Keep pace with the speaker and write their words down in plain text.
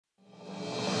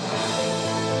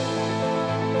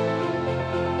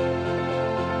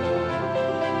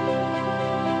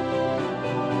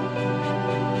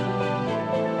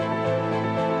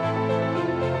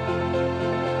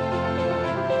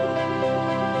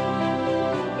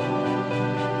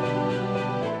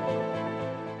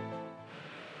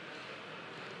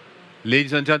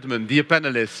Ladies and gentlemen, dear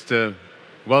panelists,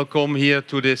 welcome here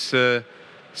to this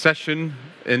session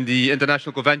in the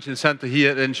International Convention Center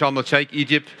here in Sharm el-Sheikh,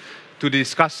 Egypt, to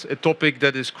discuss a topic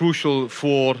that is crucial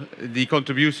for the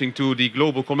contributing to the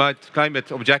global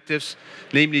climate objectives,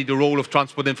 namely the role of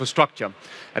transport infrastructure.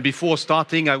 And before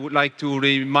starting, I would like to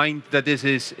remind that this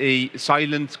is a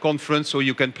silent conference, so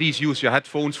you can please use your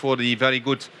headphones for the very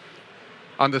good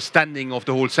understanding of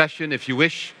the whole session if you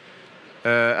wish.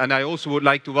 And I also would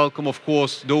like to welcome, of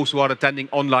course, those who are attending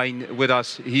online with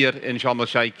us here in Sharm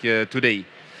el-Sheikh today.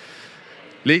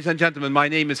 Ladies and gentlemen, my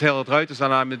name is Harold Ruiters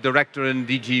and I'm a director in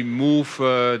DG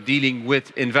Move dealing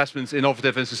with investments,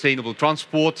 innovative and sustainable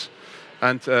transport.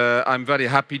 And I'm very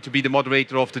happy to be the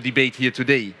moderator of the debate here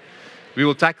today. We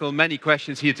will tackle many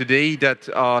questions here today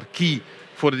that are key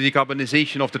for the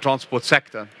decarbonization of the transport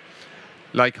sector.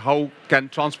 Like how can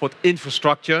transport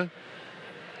infrastructure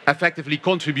effectively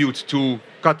contribute to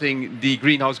cutting the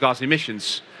greenhouse gas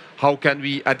emissions? How can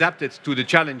we adapt it to the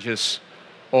challenges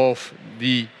of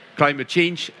the climate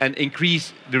change and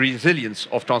increase the resilience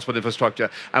of transport infrastructure?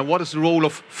 And what is the role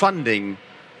of funding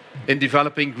in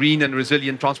developing green and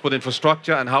resilient transport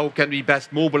infrastructure, and how can we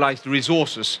best mobilize the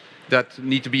resources that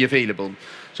need to be available?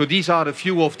 So these are a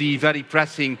few of the very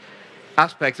pressing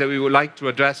aspects that we would like to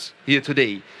address here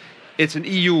today. It's an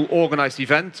EU organized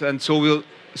event, and so we'll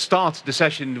start the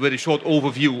session with a short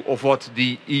overview of what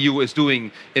the EU is doing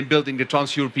in building the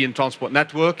Trans-European Transport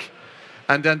Network.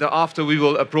 And then thereafter we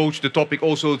will approach the topic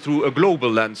also through a global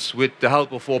lens with the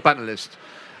help of our panelists.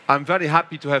 I'm very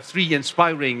happy to have three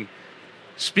inspiring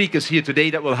speakers here today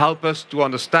that will help us to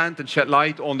understand and shed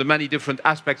light on the many different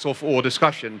aspects of our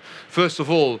discussion. First of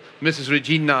all, Mrs.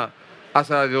 Regina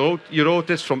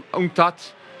Assagiorotis from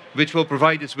UNCTAD, which will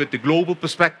provide us with the global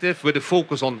perspective with a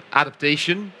focus on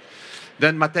adaptation.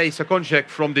 Then Matej Sakonček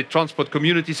from the Transport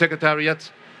Community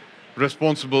Secretariat,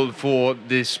 responsible for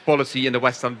this policy in the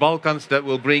Western Balkans that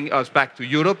will bring us back to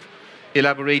Europe,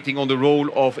 elaborating on the role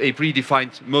of a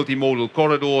predefined multimodal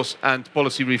corridors and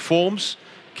policy reforms,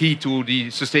 key to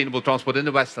the sustainable transport in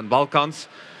the Western Balkans.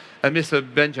 And Mr.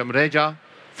 Benjam Reja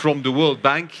from the World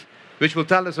Bank, which will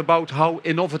tell us about how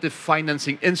innovative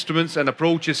financing instruments and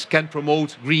approaches can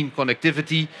promote green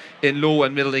connectivity in low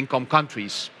and middle income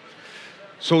countries.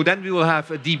 So then we will have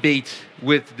a debate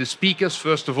with the speakers,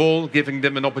 first of all, giving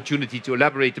them an opportunity to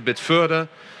elaborate a bit further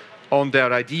on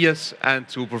their ideas and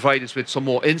to provide us with some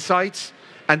more insights.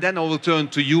 And then I will turn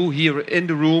to you here in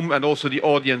the room and also the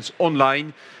audience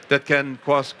online that can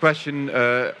question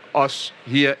us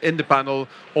here in the panel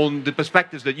on the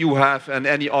perspectives that you have and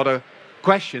any other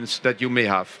questions that you may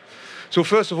have. So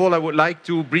first of all, I would like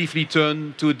to briefly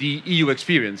turn to the EU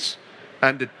experience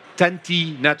and the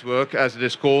TEN-T network, as it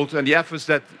is called, and the efforts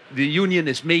that the Union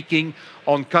is making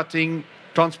on cutting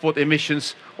transport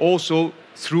emissions also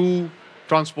through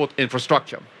transport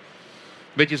infrastructure,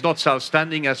 which is not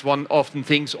self-standing as one often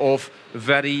thinks of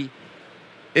very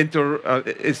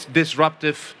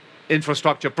disruptive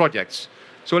infrastructure projects.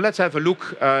 So let's have a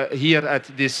look here at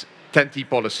this TEN-T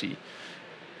policy.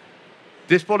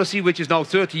 This policy, which is now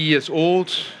 30 years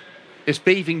old, is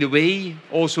paving the way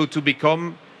also to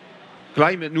become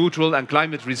climate neutral and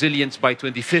climate resilient by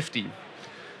 2050.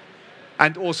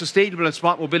 And our sustainable and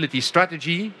smart mobility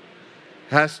strategy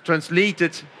has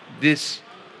translated these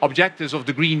objectives of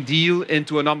the Green Deal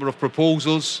into a number of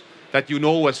proposals that you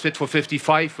know as Fit for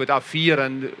 55 with AFIR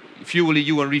and Fuel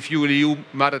EU and Refuel EU,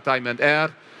 Maritime and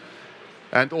Air.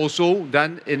 And also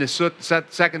then in a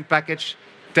second package,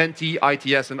 TEN-T,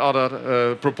 ITS and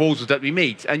other proposals that we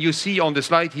made. And you see on the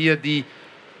slide here the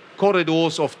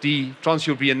corridors of the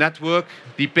Trans-European network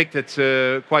depicted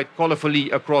quite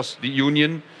colorfully across the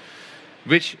Union,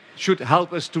 which should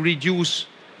help us to reduce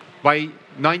by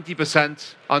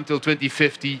 90% until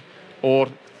 2050 our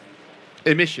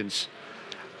emissions.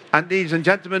 And ladies and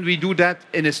gentlemen, we do that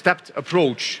in a stepped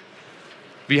approach.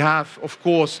 We have, of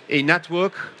course, a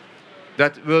network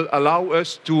that will allow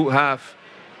us to have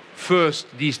first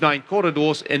these 9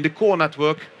 corridors in the core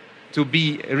network to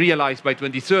be realized by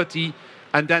 2030,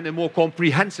 and then a more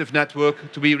comprehensive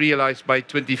network to be realized by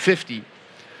 2050.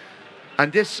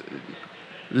 And this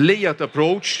layered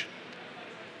approach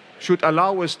should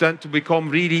allow us then to become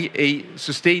really a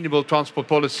sustainable transport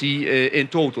policy in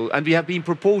total. And we have been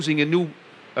proposing a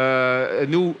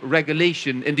new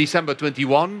regulation in December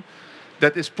 21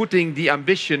 that is putting the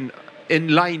ambition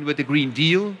in line with the Green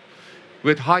Deal,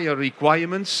 with higher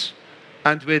requirements,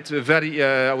 and with very,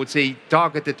 I would say,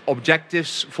 targeted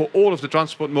objectives for all of the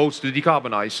transport modes to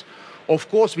decarbonize. Of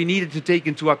course, we needed to take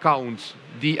into account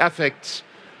the effects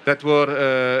that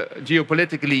were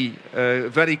geopolitically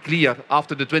very clear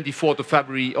after the 24th of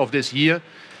February of this year,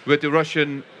 with the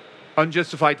Russian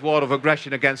unjustified war of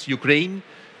aggression against Ukraine.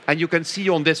 And you can see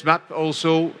on this map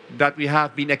also that we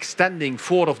have been extending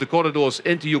 4 of the corridors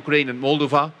into Ukraine and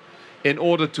Moldova in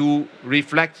order to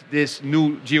reflect this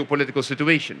new geopolitical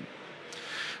situation.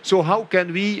 So how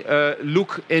can we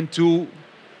look into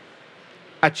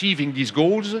achieving these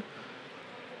goals?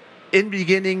 In the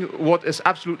beginning, what is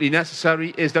absolutely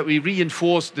necessary is that we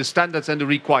reinforce the standards and the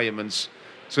requirements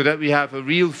so that we have a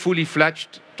real fully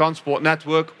fledged transport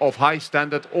network of high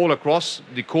standard all across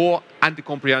the core and the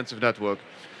comprehensive network.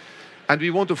 And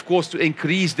we want, of course, to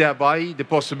increase thereby the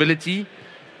possibility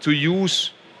to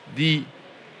use the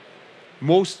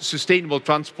most sustainable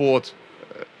transport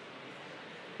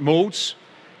modes.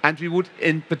 And we would,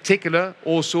 in particular,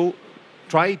 also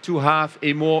try to have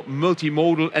a more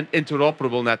multimodal and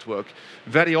interoperable network.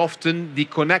 Very often, the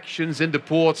connections in the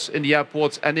ports, in the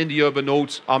airports, and in the urban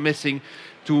nodes are missing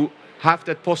to have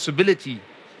that possibility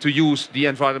to use the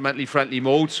environmentally friendly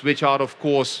modes, which are, of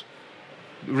course,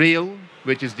 rail,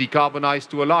 which is decarbonized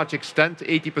to a large extent.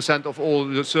 80% of all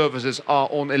the services are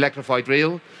on electrified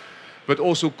rail, but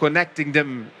also connecting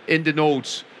them in the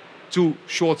nodes to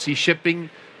short sea shipping,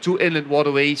 to inland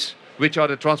waterways, which are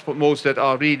the transport modes that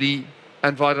are really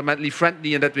environmentally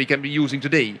friendly and that we can be using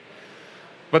today.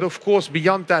 But of course,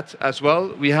 beyond that as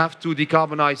well, we have to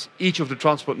decarbonize each of the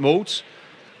transport modes.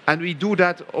 And we do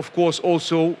that, of course,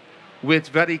 also with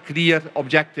very clear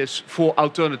objectives for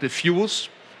alternative fuels,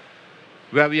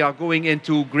 where we are going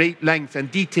into great length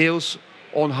and details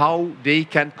on how they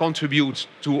can contribute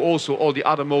to also all the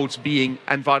other modes being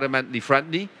environmentally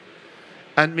friendly,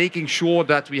 and making sure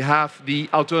that we have the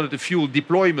alternative fuel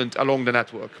deployment along the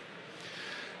network.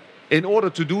 In order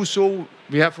to do so,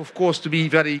 we have, of course, to be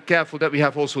very careful that we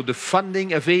have also the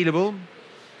funding available,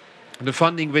 the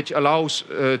funding which allows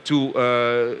to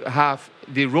have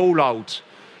the rollout,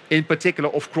 in particular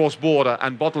of cross-border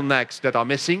and bottlenecks that are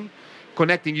missing.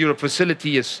 Connecting Europe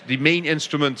facility is the main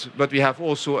instrument, but we have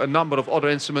also a number of other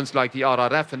instruments like the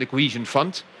RRF and the Cohesion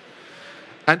Fund.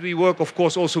 And we work, of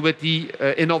course, also with the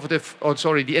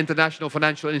the international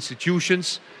financial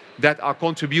institutions that are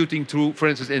contributing to, for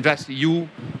instance, InvestEU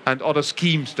and other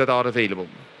schemes that are available.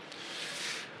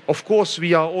 Of course,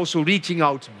 we are also reaching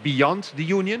out beyond the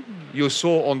Union. You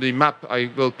saw on the map, I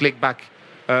will click back,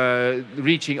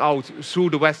 reaching out through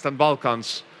the Western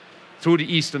Balkans, through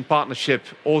the Eastern Partnership,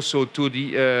 also to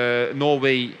the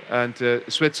Norway and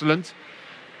Switzerland,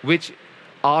 which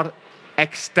are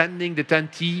extending the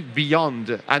TEN-T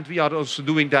beyond. And we are also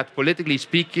doing that politically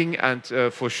speaking, and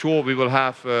for sure we will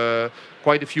have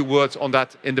quite a few words on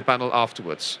that in the panel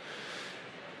afterwards.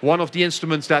 One of the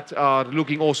instruments that are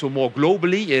looking also more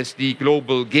globally is the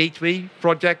Global Gateway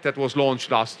project that was launched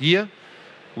last year,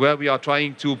 where we are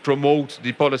trying to promote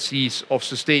the policies of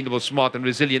sustainable, smart and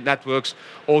resilient networks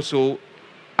also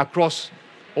across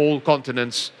all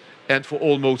continents and for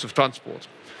all modes of transport.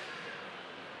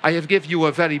 I have given you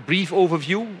a very brief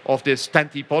overview of this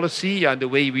TEN-T policy and the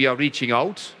way we are reaching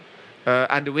out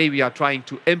and the way we are trying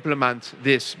to implement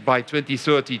this by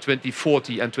 2030,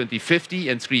 2040 and 2050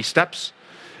 in 3 steps.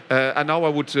 And now I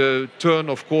would turn,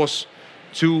 of course,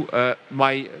 to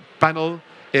my panel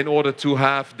in order to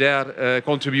have their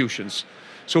contributions.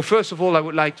 So first of all, I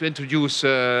would like to introduce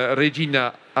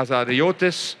Regina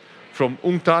Azariotis from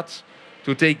UNCTAD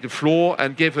to take the floor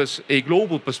and give us a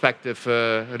global perspective,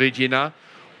 Regina,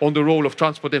 on the role of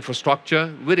transport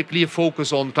infrastructure with a clear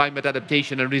focus on climate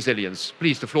adaptation and resilience.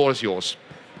 Please, the floor is yours.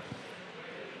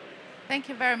 Thank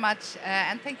you very much,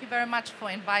 and thank you very much for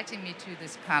inviting me to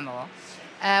this panel.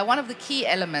 One of the key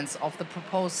elements of the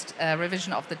proposed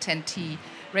revision of the TEN-T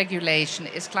regulation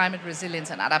is climate resilience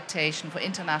and adaptation for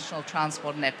international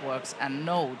transport networks and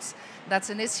nodes. That's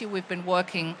an issue we've been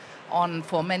working on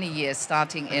for many years,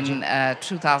 starting in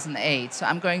 2008. So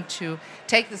I'm going to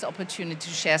take this opportunity to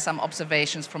share some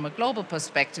observations from a global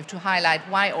perspective to highlight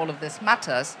why all of this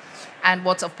matters and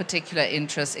what's of particular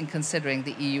interest in considering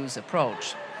the EU's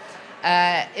approach.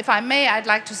 If I may, I'd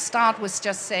like to start with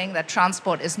just saying that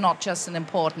transport is not just an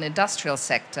important industrial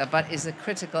sector, but is a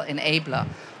critical enabler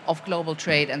of global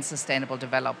trade and sustainable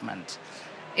development.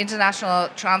 International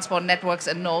transport networks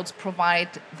and nodes provide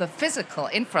the physical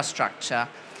infrastructure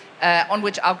on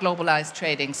which our globalized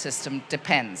trading system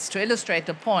depends. To illustrate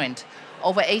the point,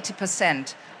 over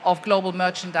 80% of global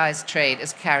merchandise trade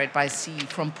is carried by sea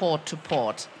from port to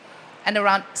port, and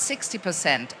around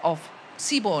 60% of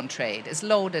seaborne trade is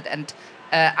loaded and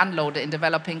unloaded in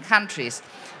developing countries.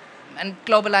 And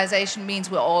globalization means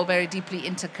we're all very deeply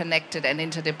interconnected and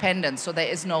interdependent, so there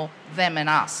is no them and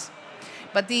us.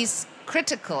 But these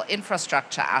critical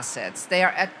infrastructure assets, they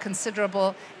are at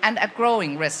considerable and at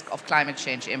growing risk of climate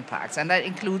change impacts. And that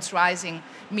includes rising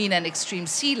mean and extreme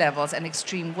sea levels and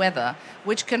extreme weather,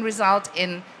 which can result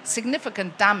in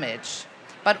significant damage,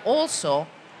 but also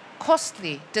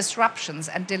costly disruptions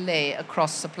and delay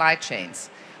across supply chains,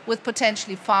 with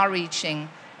potentially far-reaching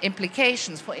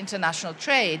implications for international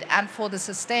trade and for the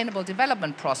sustainable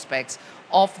development prospects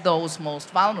of those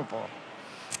most vulnerable.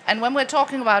 And when we're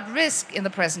talking about risk in the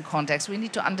present context, we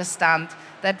need to understand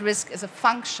that risk is a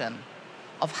function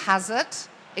of hazard,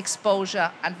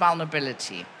 exposure, and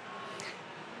vulnerability.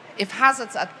 If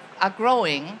hazards are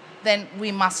growing, then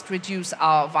we must reduce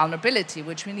our vulnerability,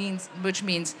 which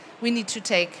means we need to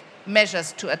take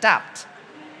measures to adapt.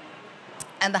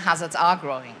 And the hazards are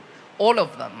growing, all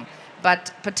of them.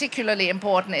 But particularly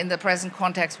important in the present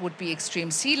context would be extreme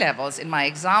sea levels, in my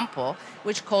example,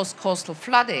 which cause coastal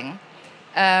flooding,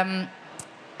 and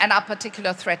are a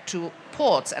particular threat to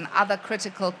ports and other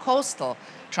critical coastal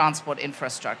transport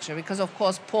infrastructure, because of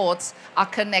course ports are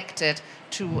connected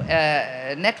to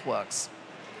networks.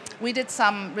 We did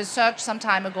some research some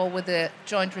time ago with the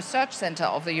Joint Research Center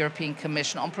of the European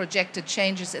Commission on projected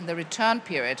changes in the return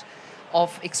period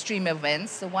of extreme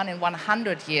events, the 1 in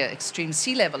 100-year extreme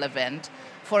sea level event,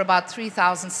 for about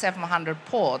 3,700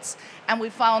 ports. And we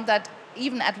found that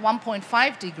even at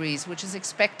 1.5 degrees, which is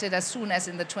expected as soon as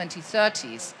in the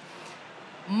 2030s,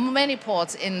 many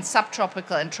ports in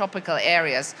subtropical and tropical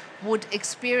areas would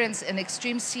experience an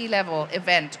extreme sea level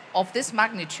event of this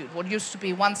magnitude, what used to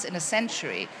be once in a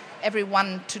century, every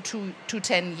 1 to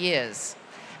 10 years.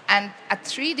 And at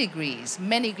 3 degrees,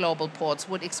 many global ports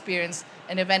would experience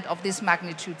an event of this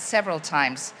magnitude several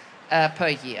times per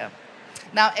year.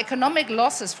 Now, economic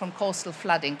losses from coastal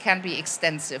flooding can be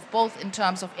extensive, both in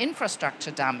terms of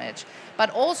infrastructure damage, but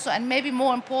also, and maybe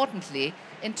more importantly,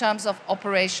 in terms of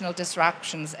operational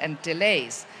disruptions and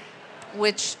delays,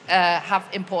 which have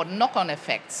important knock-on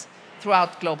effects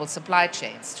throughout global supply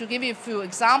chains. To give you a few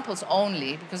examples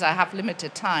only, because I have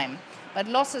limited time, but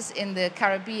losses in the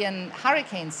Caribbean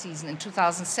hurricane season in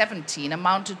 2017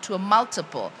 amounted to a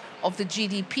multiple of the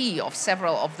GDP of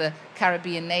several of the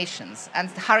Caribbean nations. And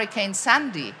Hurricane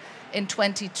Sandy in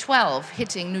 2012,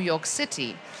 hitting New York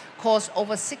City, caused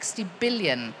over $60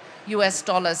 billion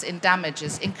in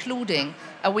damages, including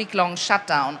a week-long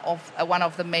shutdown of one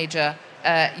of the major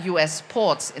US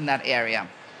ports in that area.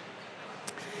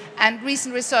 And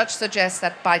recent research suggests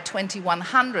that by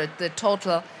 2100, the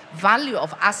total value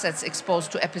of assets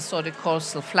exposed to episodic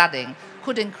coastal flooding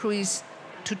could increase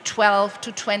to 12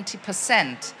 to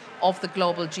 20% of the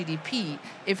global GDP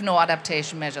if no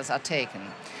adaptation measures are taken.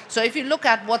 So if you look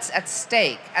at what's at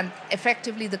stake and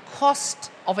effectively the cost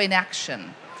of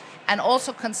inaction, and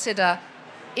also consider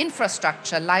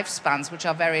infrastructure lifespans which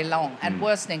are very long and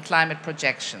worsening climate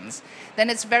projections, then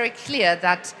it's very clear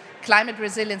that climate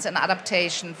resilience and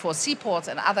adaptation for seaports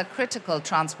and other critical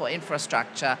transport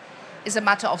infrastructure is a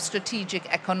matter of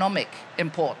strategic economic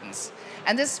importance.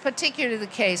 And this is particularly the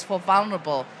case for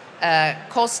vulnerable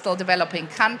coastal developing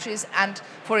countries and,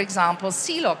 for example,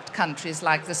 sea-locked countries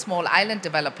like the small island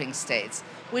developing states,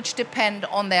 which depend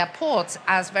on their ports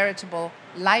as veritable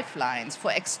lifelines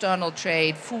for external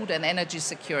trade, food and energy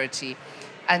security,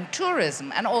 and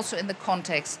tourism, and also in the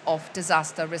context of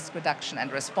disaster risk reduction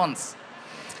and response.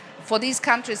 For these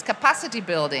countries, capacity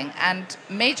building and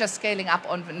major scaling up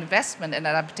of investment and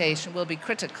adaptation will be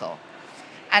critical.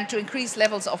 And to increase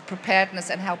levels of preparedness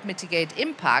and help mitigate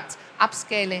impacts,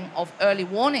 upscaling of early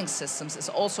warning systems is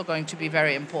also going to be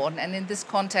very important. And in this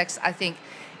context, I think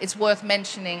it's worth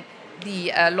mentioning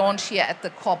the launch here at the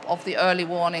COP of the early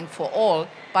warning for all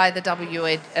by the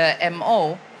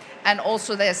WMO. And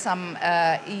also there's some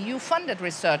EU-funded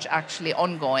research actually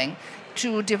ongoing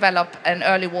to develop an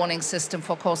early warning system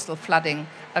for coastal flooding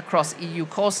across EU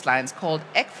coastlines called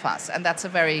ECFAS. And that's a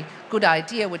very good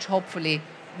idea, which hopefully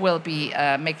will be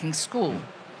making school.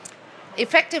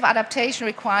 Effective adaptation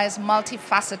requires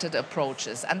multifaceted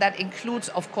approaches, and that includes,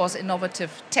 of course,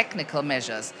 innovative technical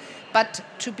measures. But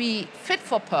to be fit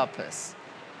for purpose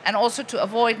and also to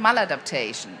avoid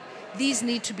maladaptation, these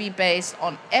need to be based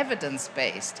on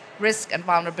evidence-based risk and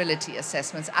vulnerability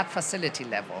assessments at facility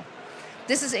level.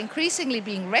 This is increasingly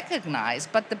being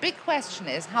recognized, but the big question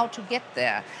is how to get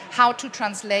there, how to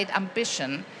translate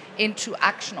ambition into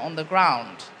action on the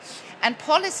ground. And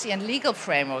policy and legal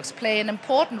frameworks play an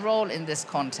important role in this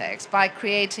context by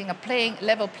creating a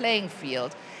level playing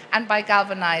field and by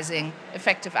galvanizing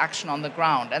effective action on the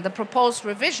ground. And the proposed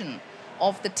revision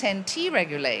of the TEN-T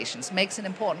regulations makes an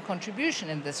important contribution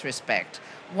in this respect.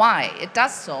 Why? It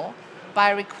does so by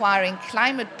requiring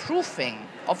climate proofing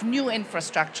of new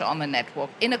infrastructure on the network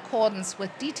in accordance with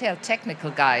detailed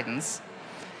technical guidance,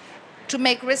 to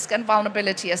make risk and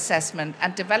vulnerability assessment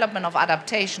and development of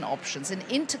adaptation options an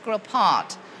integral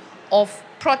part of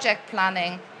project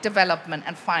planning, development,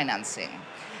 and financing.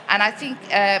 And I think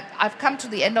I've come to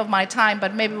the end of my time,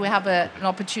 but maybe we have an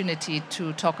opportunity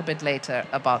to talk a bit later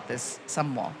about this some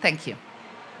more. Thank you.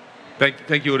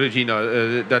 Thank you,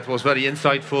 Regina. That was very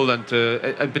insightful, and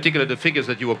in particular the figures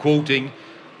that you were quoting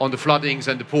on the floodings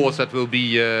and the ports, that will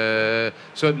be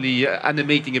certainly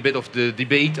animating a bit of the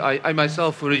debate. I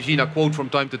myself, Regina, quote from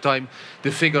time to time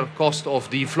the figure cost of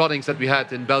the floodings that we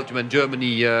had in Belgium and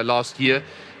Germany last year,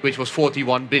 which was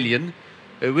 41 billion.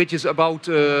 Which is about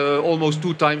almost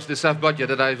 2 times the CEF budget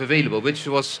that I have available, which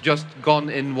was just gone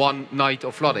in one night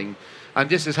of flooding. And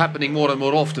this is happening more and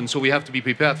more often, so we have to be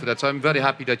prepared for that. So I'm very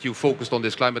happy that you focused on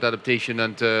this climate adaptation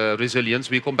and resilience.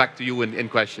 We'll come back to you in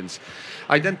questions.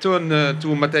 I then turn to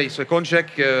Matej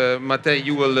Konček. Matej,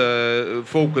 you will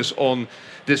focus on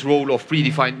this role of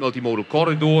predefined multimodal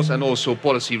corridors and also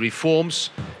policy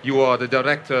reforms. You are the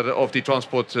director of the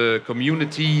Transport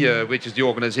Community, which is the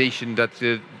organization that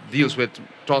deals with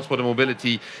transport and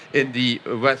mobility in the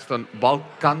Western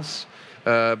Balkans.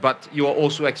 But you are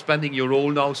also expanding your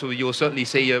role now, so you'll certainly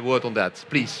say a word on that.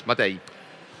 Please, Matej.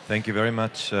 Thank you very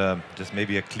much. Just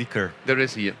maybe a clicker. There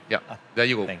is here. Yeah, there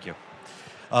you go. Thank you.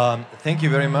 Thank you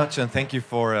very much, and thank you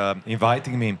for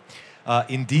inviting me.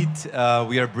 Indeed,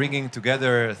 we are bringing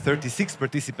together 36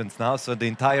 participants now, so the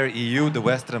entire EU, the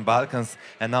Western Balkans,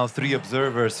 and now 3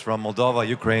 observers from Moldova,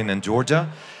 Ukraine, and Georgia,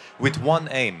 with one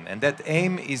aim, and that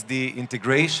aim is the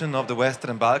integration of the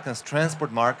Western Balkans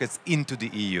transport markets into the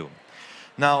EU.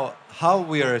 Now, how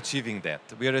we are achieving that?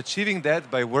 We are achieving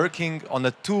that by working on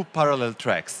the 2 parallel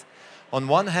tracks. On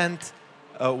one hand,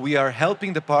 we are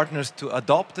helping the partners to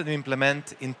adopt and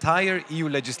implement entire EU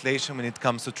legislation when it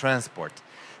comes to transport.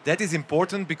 That is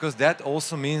important because that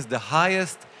also means the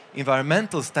highest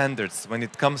environmental standards when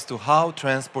it comes to how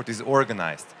transport is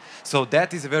organized. So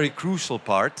that is a very crucial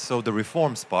part, so the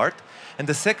reforms part. And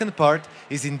the second part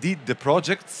is indeed the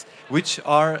projects, which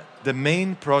are the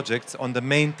main projects on the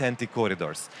main TEN-T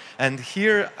corridors. And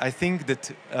here I think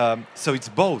that, so it's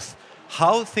both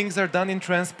how things are done in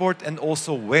transport and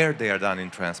also where they are done in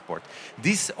transport.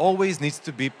 This always needs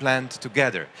to be planned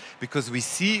together, because we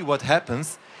see what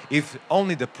happens if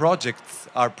only the projects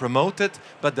are promoted,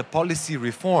 but the policy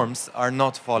reforms are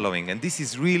not following. And this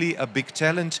is really a big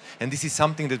challenge, and this is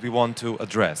something that we want to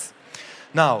address.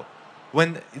 Now,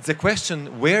 when it's a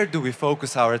question, where do we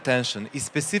focus our attention, is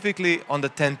specifically on the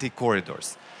TEN-T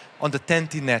corridors, on the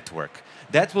TEN-T network.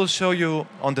 That will show you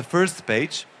on the first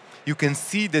page. You can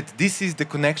see that this is the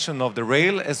connection of the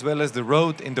rail as well as the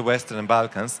road in the Western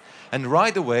Balkans. And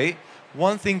right away,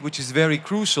 one thing which is very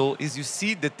crucial is you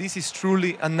see that this is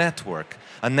truly a network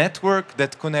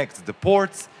that connects the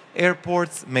ports,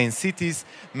 airports, main cities,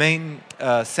 main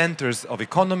centers of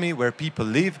economy where people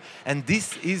live. And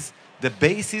this is the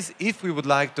basis. If we would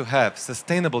like to have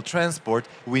sustainable transport,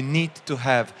 we need to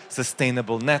have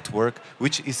sustainable network,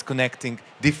 which is connecting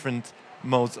different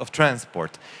modes of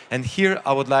transport. And here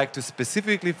I would like to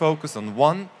specifically focus on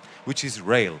one, which is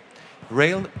rail.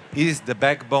 Rail is the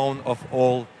backbone of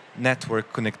all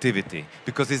network connectivity,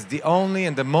 because it's the only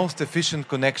and the most efficient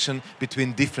connection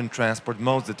between different transport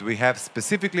modes that we have,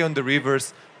 specifically on the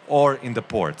rivers or in the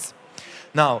ports.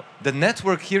 Now, the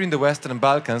network here in the Western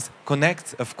Balkans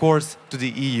connects, of course, to the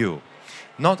EU.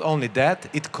 Not only that,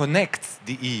 it connects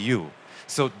the EU.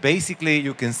 So basically,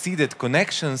 you can see that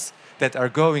connections that are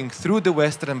going through the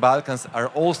Western Balkans are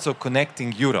also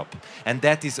connecting Europe. And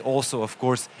that is also, of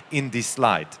course, in this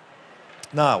slide.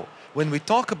 Now, when we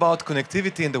talk about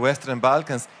connectivity in the Western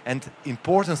Balkans and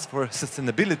importance for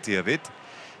sustainability of it,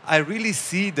 I really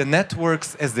see the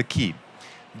networks as the key,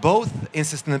 both in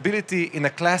sustainability in a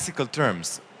classical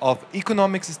terms of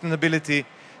economic sustainability,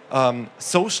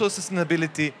 social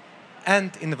sustainability,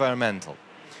 and environmental.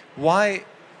 Why,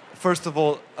 first of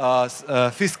all,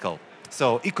 fiscal,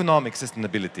 so economic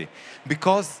sustainability?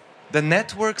 Because the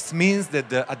networks means that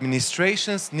the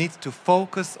administrations need to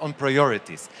focus on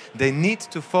priorities. They need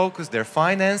to focus their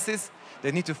finances.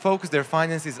 They need to focus their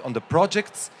finances on the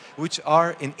projects which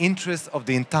are in interest of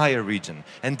the entire region.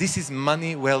 And this is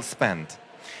money well spent.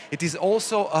 It is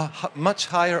also a much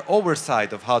higher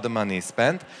oversight of how the money is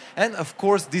spent. And of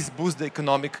course, this boosts the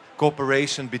economic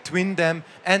cooperation between them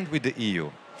and with the EU.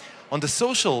 On the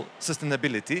social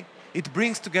sustainability, it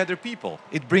brings together people,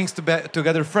 it brings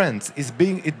together friends,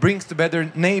 it brings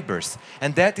together neighbors.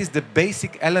 And that is the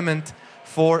basic element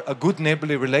for a good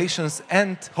neighborly relations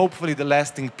and hopefully the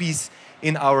lasting peace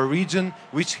in our region,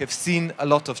 which have seen a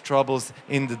lot of troubles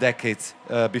in the decades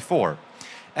before.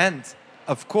 and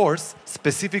of course,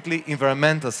 specifically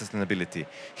environmental sustainability.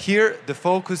 Here, the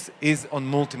focus is on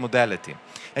multimodality.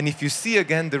 And if you see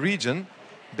again the region,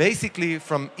 basically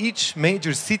from each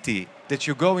major city that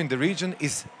you go in the region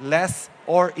is less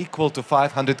or equal to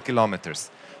 500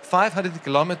 kilometers. 500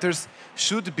 kilometers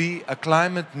should be a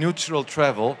climate neutral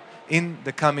travel in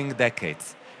the coming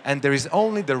decades. And there is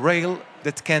only the rail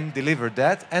that can deliver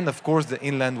that, and of course the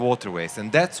inland waterways.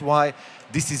 And that's why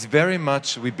this is very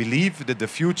much, we believe that the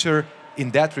future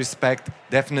in that respect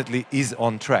definitely is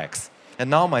on tracks. And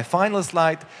now my final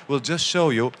slide will just show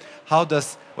you how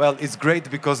does, well, it's great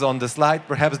because on the slide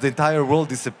perhaps the entire world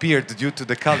disappeared due to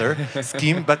the color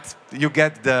scheme, but you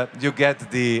get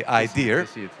the idea.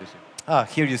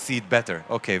 Here you see it better.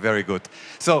 Okay, very good.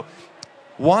 So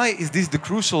why is this the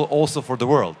crucial also for the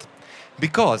world?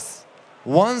 Because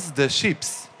once the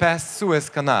ships pass Suez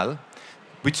Canal,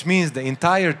 which means the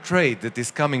entire trade that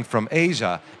is coming from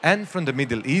Asia and from the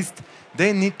Middle East,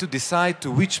 they need to decide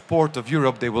to which port of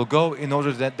Europe they will go in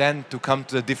order then to come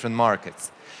to the different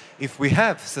markets. If we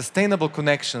have sustainable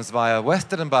connections via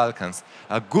Western Balkans,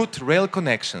 good rail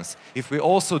connections, if we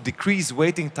also decrease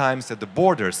waiting times at the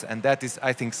borders, and that is,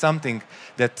 I think, something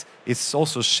that is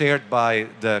also shared by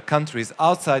the countries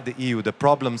outside the EU, the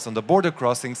problems on the border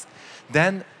crossings,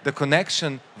 then the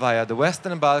connection via the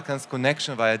Western Balkans,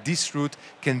 connection via this route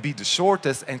can be the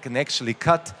shortest and can actually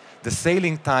cut the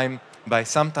sailing time by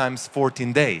sometimes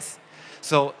 14 days.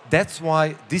 So that's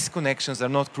why these connections are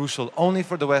not crucial only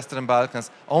for the Western Balkans,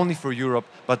 only for Europe,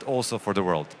 but also for the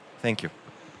world. Thank you.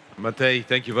 Matej,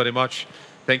 thank you very much.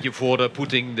 Thank you for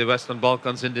putting the Western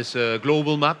Balkans in this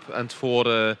global map and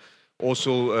for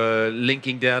also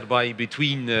linking thereby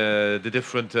between the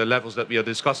different levels that we are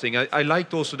discussing. I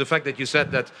liked also the fact that you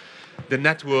said that the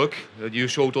network, you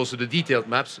showed also the detailed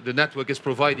maps, the network is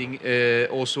providing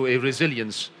also a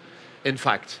resilience, in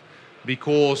fact.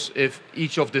 Because if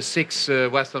each of the 6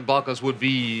 Western Balkans would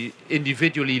be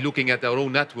individually looking at their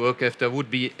own network, if there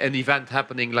would be an event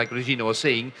happening like Regina was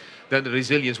saying, then the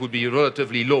resilience would be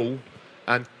relatively low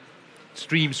and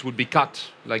streams would be cut,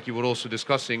 like you were also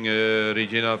discussing,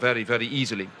 Regina, very, very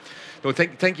easily. So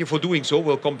thank you for doing so.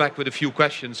 We'll come back with a few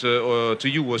questions to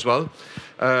you as well.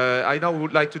 I now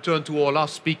would like to turn to our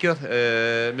last speaker,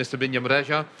 Mr. Binyam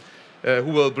Reja,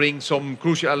 who will bring some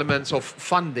crucial elements of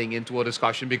funding into our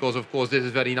discussion, because of course this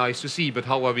is very nice to see, but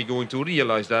how are we going to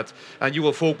realize that? And you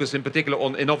will focus in particular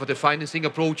on innovative financing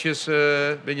approaches,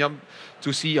 Binyam,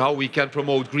 to see how we can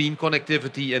promote green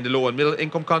connectivity in the low and middle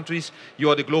income countries. You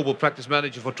are the Global Practice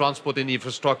Manager for Transport and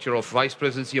Infrastructure of Vice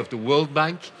Presidency of the World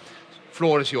Bank.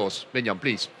 Floor is yours. Binyam,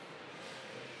 please.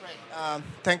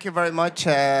 Thank you very much,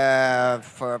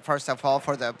 first of all,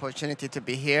 for the opportunity to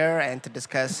be here and to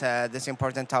discuss this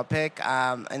important topic.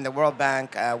 In the World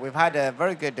Bank, we've had a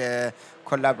very good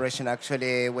collaboration,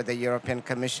 actually, with the European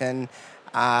Commission.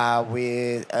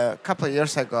 A couple of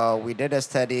years ago, we did a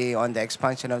study on the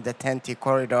expansion of the TEN-T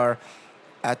corridor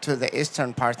to the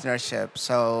Eastern Partnership.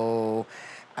 So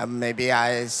maybe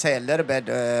I say a little bit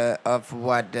of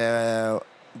what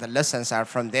the lessons are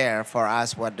from there for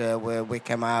us, what we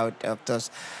came out of those.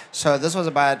 So this was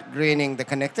about greening the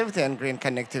connectivity and green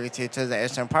connectivity to the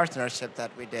Eastern Partnership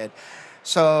that we did.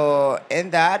 So in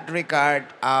that regard,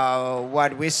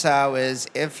 what we saw is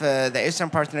if the Eastern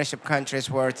Partnership countries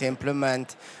were to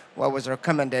implement what was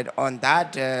recommended on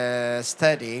that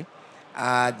study,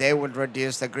 they would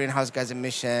reduce the greenhouse gas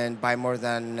emission by more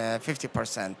than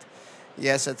 50%.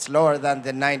 Yes, it's lower than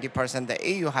the 90% the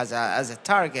EU has as a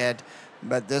target,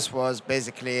 but this was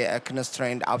basically a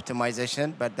constrained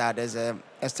optimization, but that is a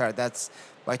start. That's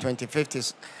by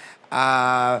 2050.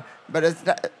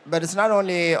 But it's not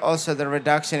only also the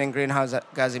reduction in greenhouse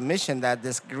gas emission that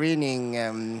this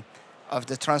greening of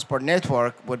the transport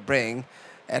network would bring.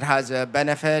 It has a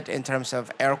benefit in terms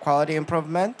of air quality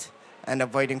improvement and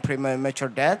avoiding premature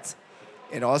death.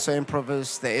 It also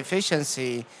improves the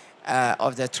efficiency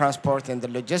of the transport and the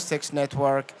logistics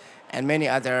network, and many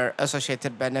other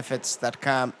associated benefits that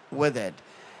come with it.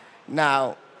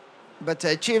 Now, but to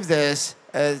achieve this,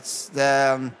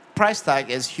 the price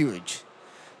tag is huge.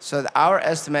 So our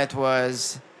estimate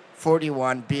was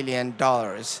 $41 billion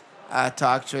to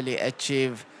actually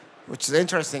achieve, which is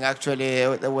interesting, actually.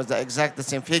 It was the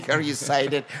same figure you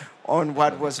cited on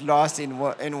what was lost in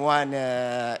one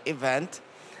event.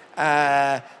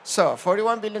 So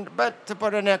 41 billion, but to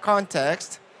put it in a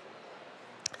context,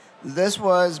 this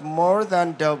was more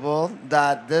than double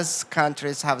that these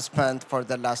countries have spent for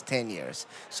the last 10 years.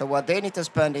 So what they need to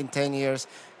spend in 10 years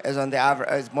is on the average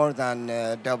is more than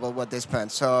double what they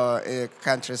spent. So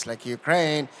countries like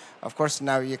Ukraine, of course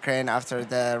now Ukraine after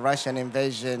the Russian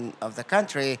invasion of the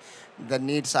country, the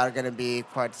needs are going to be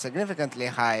quite significantly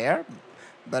higher.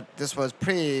 But this was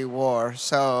pre-war,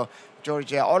 so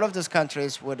Georgia, all of those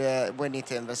countries would need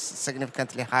to invest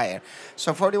significantly higher.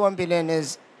 So 41 billion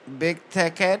is big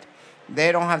ticket.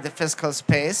 They don't have the fiscal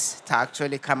space to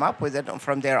actually come up with it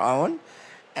from their own.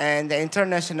 And the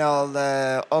international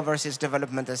overseas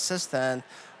development assistance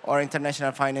or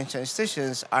international financial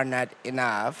institutions are not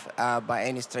enough by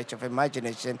any stretch of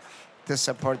imagination to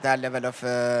support that level of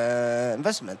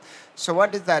investment. So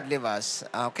what does that leave us?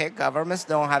 Okay, governments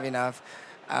don't have enough.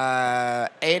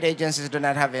 Aid agencies do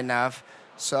not have enough.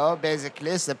 So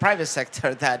basically, it's the private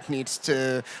sector that needs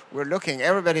to,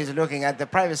 everybody's looking at the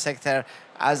private sector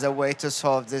as a way to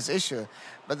solve this issue.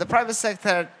 But the private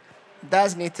sector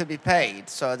does need to be paid.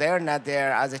 So they're not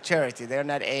there as a charity. They're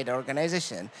not aid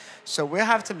organization. So we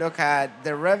have to look at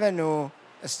the revenue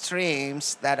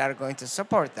streams that are going to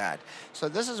support that. So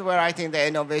this is where I think the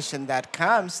innovation that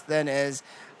comes then is,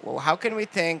 well, how can we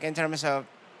think in terms of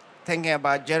thinking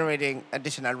about generating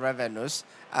additional revenues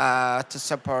to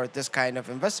support this kind of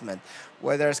investment,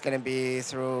 whether it's going to be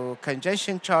through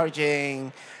congestion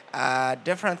charging,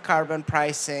 different carbon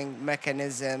pricing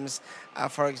mechanisms.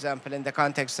 For example, in the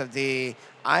context of the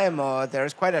IMO,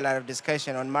 there's quite a lot of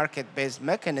discussion on market-based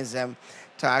mechanism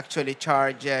to actually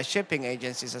charge shipping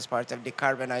agencies as part of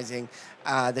decarbonizing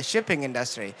the shipping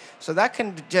industry. So that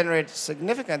can generate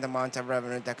significant amount of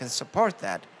revenue that can support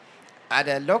that. At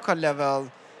a local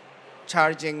level,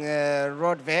 charging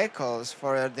road vehicles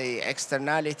for the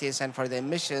externalities and for the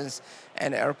emissions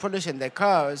and air pollution they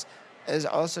cause is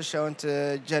also shown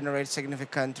to generate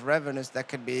significant revenues that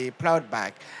could be plowed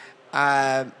back.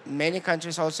 Many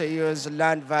countries also use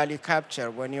land value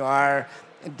capture. When you are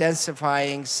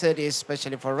densifying cities,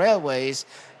 especially for railways,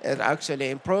 it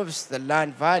actually improves the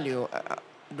land value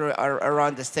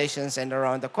around the stations and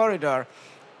around the corridor.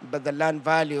 But the land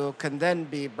value can then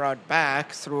be brought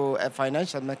back through a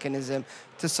financial mechanism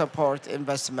to support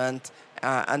investment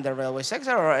in the railway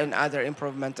sector or in other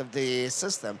improvement of the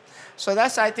system. So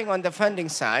that's, I think, on the funding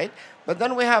side. But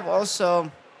then we have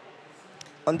also,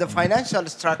 on the financial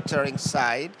structuring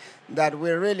side, that we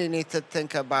really need to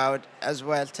think about as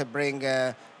well to bring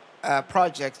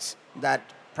projects that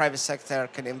private sector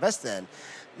can invest in.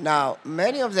 Now,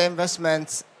 many of the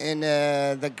investments in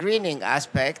the greening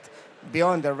aspect,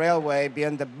 beyond the railway,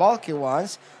 beyond the bulky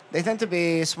ones, they tend to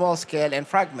be small scale and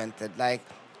fragmented, like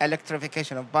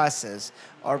electrification of buses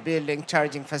or building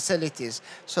charging facilities.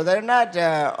 So they're not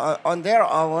on their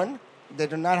own, they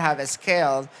do not have a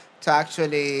scale to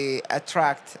actually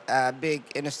attract big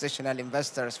institutional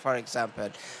investors, for example.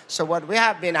 So what we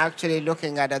have been actually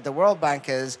looking at the World Bank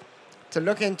is to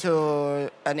look into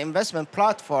an investment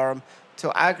platform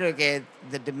to aggregate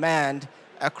the demand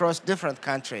across different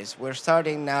countries. We're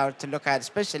starting now to look at,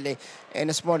 especially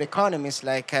in small economies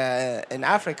like in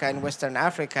Africa, in Western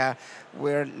Africa,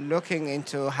 we're looking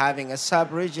into having a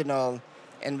sub-regional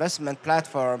investment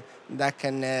platform that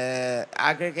can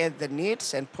aggregate the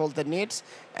needs and pull the needs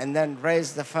and then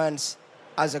raise the funds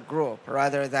as a group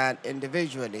rather than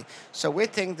individually. So we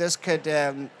think this could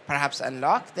perhaps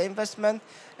unlock the investment,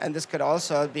 and this could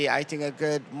also be, I think, a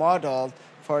good model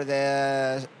for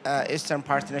the Eastern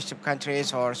Partnership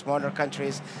countries or smaller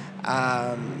countries,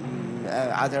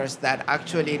 others that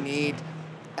actually need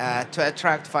to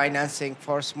attract financing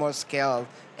for small-scale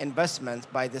investment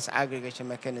by this aggregation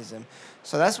mechanism.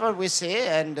 So that's what we see,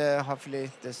 and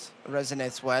hopefully this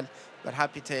resonates well, but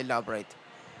happy to elaborate.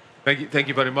 Thank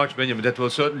you very much, Benjamin. That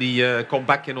will certainly come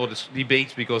back in all the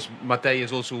debates, because Matthij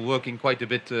is also working quite a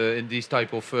bit in these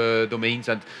type of domains,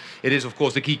 and it is, of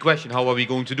course, the key question: how are we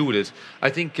going to do this? I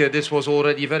think this was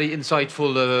already a very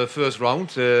insightful first round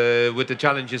with the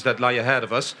challenges that lie ahead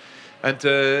of us. And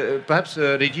perhaps,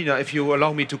 Regina, if you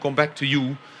allow me to come back to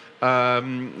you,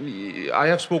 I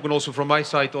have spoken also from my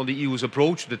side on the EU's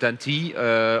approach, the TEN-T,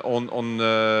 on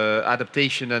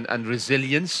adaptation and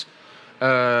resilience.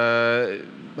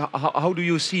 How do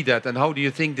you see that, and how do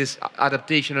you think this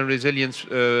adaptation and resilience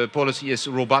policy is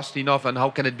robust enough, and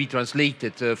how can it be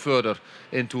translated further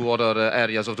into other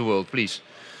areas of the world, please?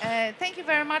 Thank you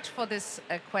very much for this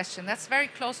question. That's very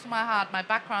close to my heart. My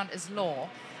background is law,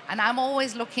 and I'm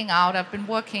always looking out. I've been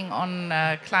working on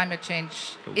climate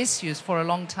change issues for a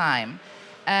long time,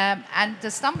 and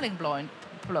the stumbling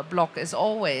block is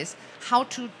always how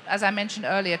to, as I mentioned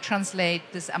earlier, translate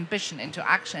this ambition into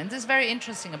action. And this is very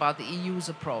interesting about the EU's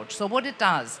approach. So what it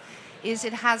does is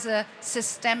it has a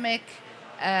systemic,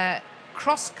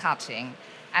 cross-cutting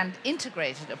and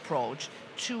integrated approach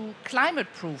to climate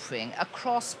proofing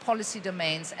across policy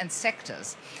domains and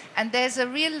sectors. And there's a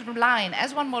real line,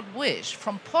 as one would wish,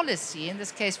 from policy, in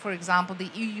this case, for example,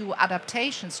 the EU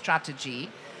adaptation strategy,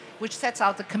 which sets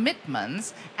out the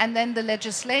commitments, and then the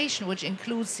legislation, which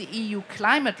includes the EU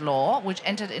climate law, which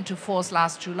entered into force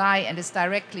last July and is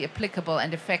directly applicable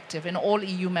and effective in all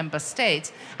EU member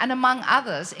states, and among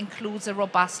others includes a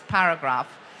robust paragraph,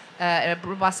 a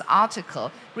robust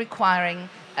article requiring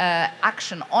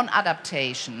action on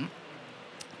adaptation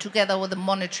together with a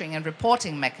monitoring and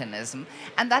reporting mechanism,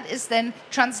 and that is then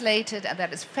translated and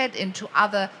that is fed into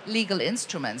other legal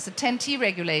instruments. The TEN-T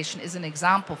regulation is an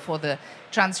example for the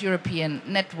trans-European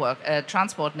network,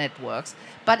 transport networks,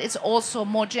 but it's also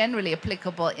more generally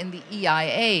applicable in the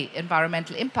EIA,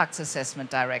 Environmental Impacts Assessment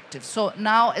Directive. So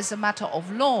now it's a matter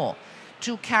of law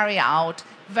to carry out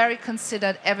very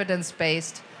considered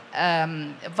evidence-based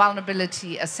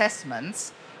vulnerability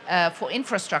assessments for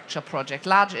infrastructure projects,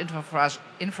 large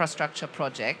infrastructure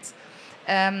projects.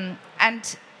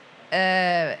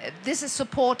 This is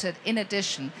supported, in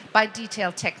addition, by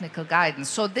detailed technical guidance.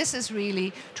 So this is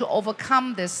really to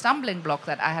overcome this stumbling block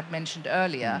that I had mentioned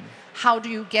earlier. How do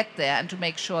you get there and to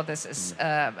make sure this is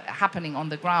happening on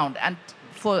the ground? And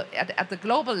at the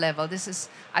global level, this is,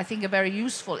 I think, a very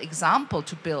useful example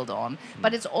to build on,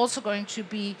 but it's also going to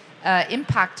be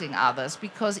impacting others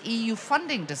because EU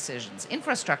funding decisions,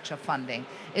 infrastructure funding,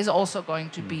 is also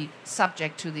going to be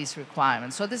subject to these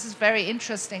requirements. So this is very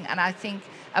interesting, and I think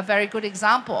a very good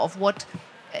example of what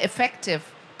effective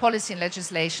policy and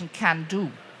legislation can do.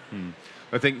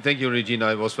 Thank you, Regina.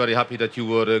 I was very happy that you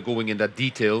were going in that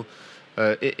detail.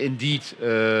 Indeed,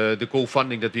 the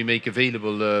co-funding that we make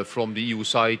available from the EU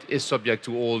side is subject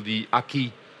to all the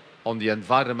acquis on the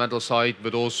environmental side,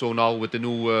 but also now with the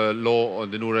new law or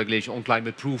the new regulation on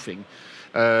climate proofing.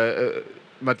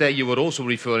 Matej, you were also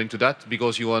referring to that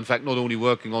because you are in fact not only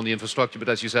working on the infrastructure, but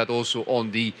as you said, also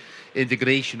on the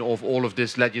integration of all of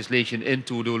this legislation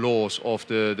into the laws of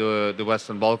the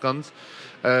Western Balkans.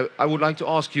 I would like to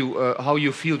ask you how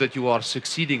you feel that you are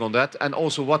succeeding on that, and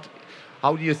also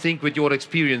how do you think, with your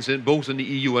experience both in the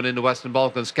EU and in the Western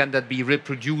Balkans, can that be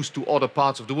reproduced to other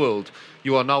parts of the world?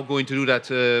 You are now going to do that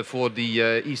for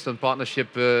the Eastern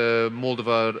Partnership,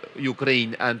 Moldova,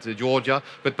 Ukraine and Georgia,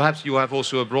 but perhaps you have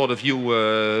also a broader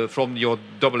view from your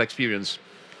double experience.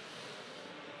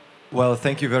 Well,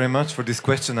 thank you very much for this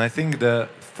question. I think the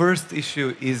first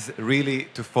issue is really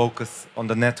to focus on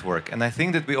the network. And I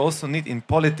think that we also need in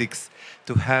politics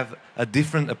to have a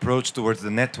different approach towards the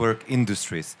network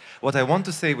industries. What I want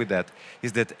to say with that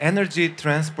is that energy,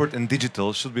 transport and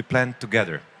digital should be planned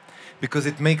together because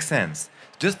it makes sense.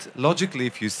 Just logically,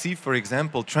 if you see, for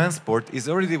example, transport is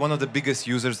already one of the biggest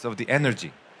users of the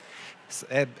energy.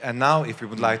 And now, if we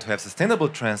would like to have sustainable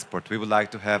transport, we would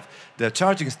like to have the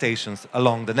charging stations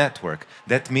along the network.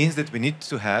 That means that we need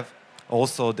to have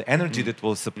also the energy that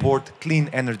will support clean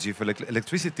energy for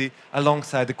electricity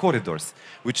alongside the corridors,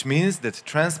 which means that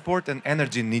transport and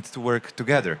energy needs to work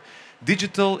together.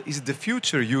 Digital is the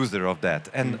future user of that,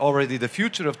 and already the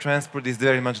future of transport is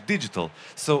very much digital.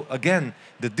 So again,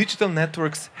 the digital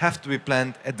networks have to be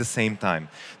planned at the same time.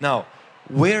 Now,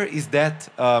 where is that,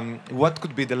 what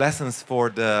could be the lessons for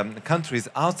the countries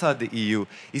outside the EU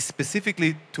is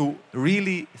specifically to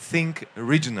really think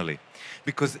regionally.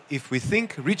 Because if we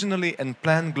think regionally and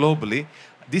plan globally,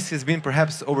 this has been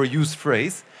perhaps overused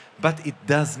phrase, but it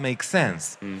does make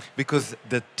sense. Because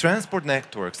the transport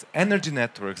networks, energy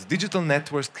networks, digital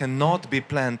networks cannot be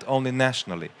planned only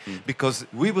nationally. Because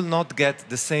we will not get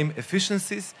the same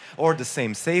efficiencies or the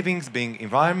same savings, being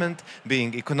environment,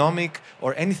 being economic,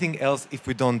 or anything else if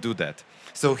we don't do that.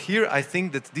 So here I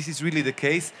think that this is really the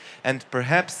case, and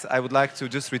perhaps I would like to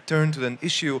just return to an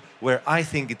issue where I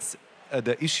think it's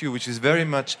the issue which is very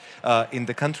much in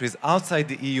the countries outside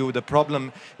the EU, the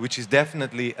problem which is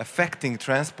definitely affecting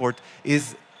transport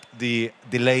is the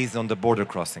delays on the border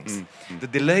crossings. The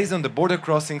delays on the border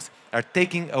crossings are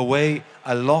taking away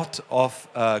a lot of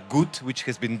good which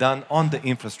has been done on the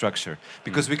infrastructure.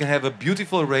 Because we can have a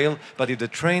beautiful rail, but if the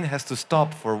train has to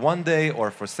stop for 1 day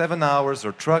or for 7 hours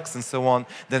or trucks and so on,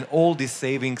 then all these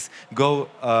savings go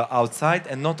outside,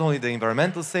 and not only the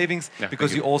environmental savings,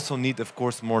 because you also need, of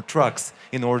course, more trucks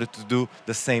in order to do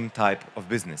the same type of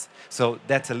business. So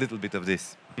that's a little bit of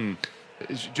this.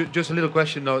 Just a little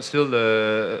question now still,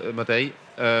 Matej.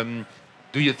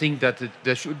 Do you think that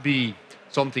there should be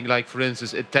something like, for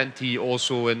instance, a TEN-T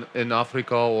also in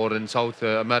Africa or in South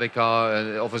America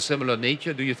of a similar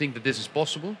nature? Do you think that this is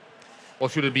possible? or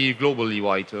should it be globally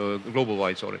wide, global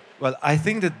wide? Sorry. Well, I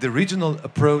think that the regional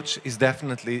approach is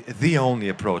definitely the only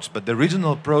approach, but the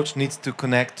regional approach needs to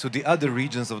connect to the other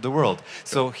regions of the world.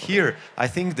 So here, I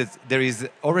think that there is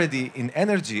already in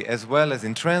energy as well as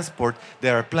in transport,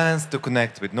 there are plans to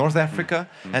connect with North Africa,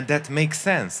 and that makes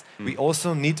sense. We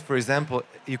also need, for example,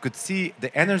 you could see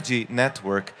the energy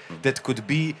network that could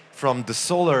be from the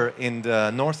solar in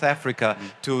the North Africa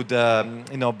to the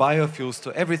biofuels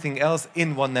to everything else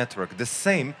in one network. The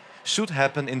same should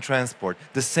happen in transport.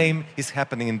 The same is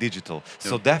happening in digital.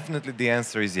 So definitely the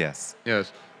answer is yes.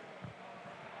 Yes.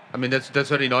 I mean, that's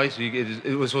very nice.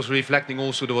 It was also reflecting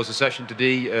also, there was a session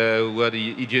today where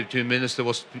the Egyptian minister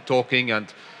was talking,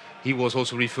 and he was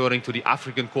also referring to the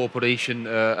African cooperation,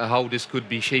 how this could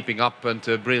be shaping up and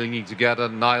bringing together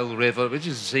Nile River, which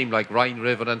is the same like Rhine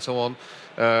River and so on,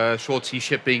 short sea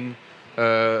shipping,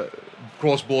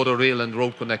 cross-border rail and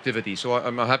road connectivity. So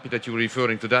I'm happy that you're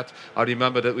referring to that. I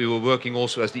remember that we were working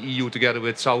also as the EU together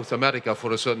with South America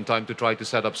for a certain time to try to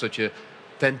set up such a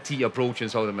TEN-T approach in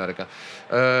South America.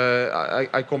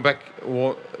 I come back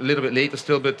a little bit later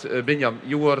still, but Binyam,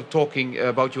 you were talking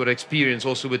about your experience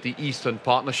also with the Eastern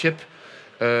Partnership.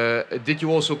 Did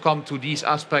you also come to these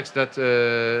aspects that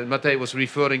Matthij was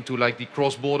referring to, like the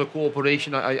cross-border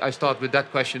cooperation? I start with that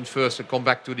question first and come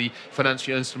back to the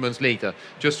financial instruments later.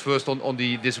 Just first on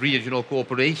this regional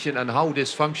cooperation and how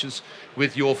this functions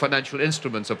with your financial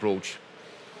instruments approach.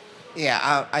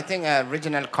 Yeah, I think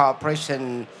regional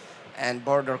cooperation and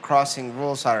border crossing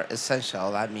rules are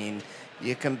essential. I mean,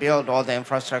 you can build all the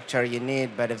infrastructure you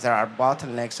need, but if there are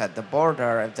bottlenecks at the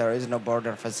border, if there is no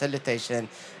border facilitation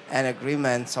and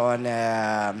agreements on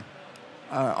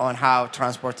how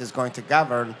transport is going to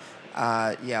govern,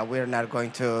 yeah, we're not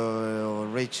going to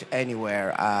reach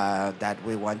anywhere that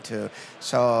we want to.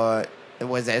 So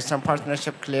with the Eastern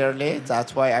Partnership, clearly,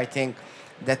 that's why I think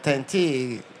the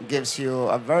TEN-T gives you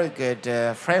a very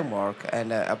good framework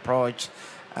and approach,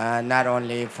 not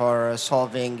only for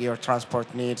solving your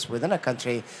transport needs within a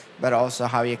country, but also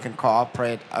how you can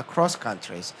cooperate across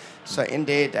countries. So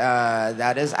indeed,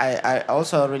 that is, I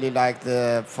also really like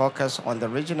the focus on the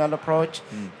regional approach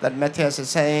that Matthias is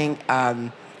saying,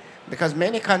 because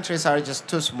many countries are just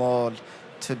too small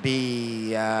to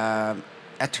be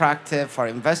attractive for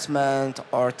investment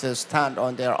or to stand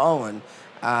on their own.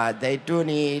 They do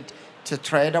need to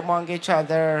trade among each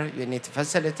other. You need to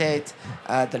facilitate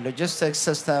the logistics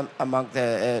system among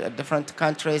the different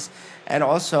countries, and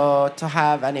also to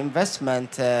have an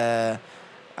investment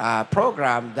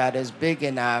program that is big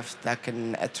enough that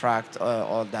can attract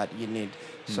all that you need.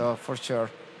 So for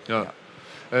sure. Yeah.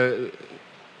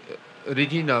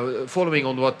 Regina, following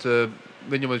on what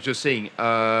Binyam was just saying,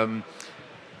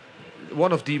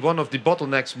 one of the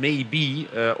bottlenecks may be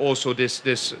also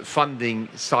this funding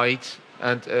side.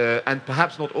 And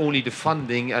perhaps not only the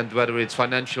funding and whether it's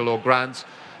financial or grants,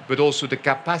 but also the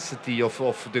capacity of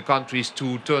the countries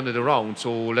to turn it around.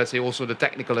 So let's say also the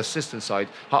technical assistance side.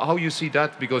 How you see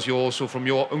that? Because you're also from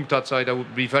your UNCTAD side, I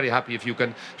would be very happy if you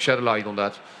can shed a light on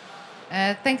that.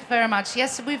 Thank you very much.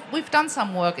 Yes, we've done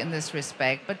some work in this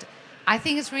respect, but I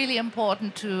think it's really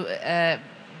important to,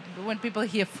 when people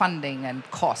hear funding and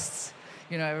costs,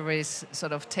 you know, everybody's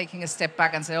sort of taking a step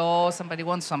back and say, oh, somebody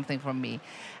wants something from me.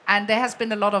 And there has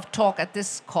been a lot of talk at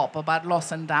this COP about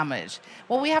loss and damage.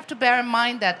 Well, we have to bear in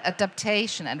mind that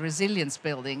adaptation and resilience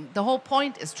building, the whole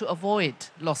point is to avoid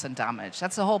loss and damage.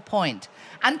 That's the whole point.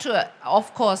 And to,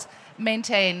 of course,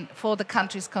 maintain, for the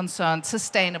countries concerned,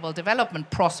 sustainable development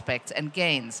prospects and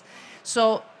gains.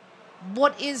 So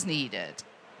what is needed?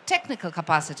 Technical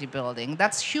capacity building,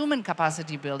 that's human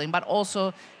capacity building, but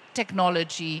also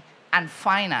technology and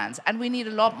finance, and we need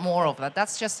a lot more of that.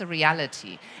 That's just the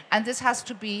reality. And this has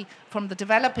to be, from the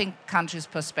developing countries'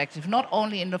 perspective, not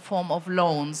only in the form of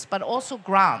loans, but also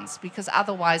grants, because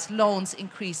otherwise loans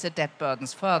increase the debt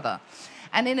burdens further.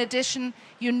 And in addition,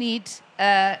 you need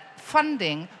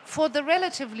funding for the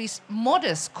relatively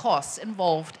modest costs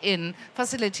involved in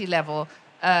facility level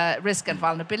risk and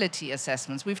vulnerability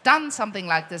assessments. We've done something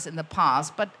like this in the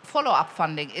past, but follow-up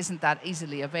funding isn't that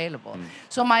easily available.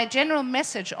 So my general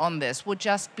message on this would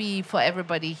just be for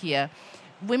everybody here,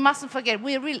 we mustn't forget,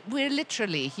 we're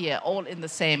literally here all in the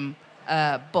same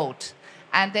boat.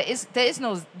 And there is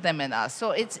no them in us.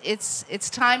 So it's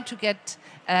time to get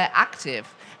active.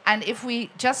 And if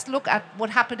we just look at what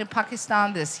happened in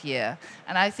Pakistan this year,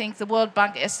 and I think the World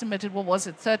Bank estimated, what was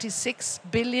it, 36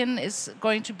 billion is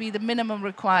going to be the minimum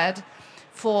required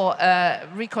for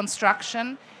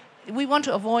reconstruction. We want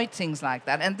to avoid things like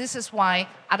that. And this is why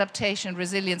adaptation,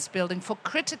 resilience building for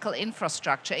critical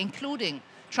infrastructure, including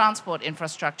transport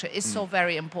infrastructure, is so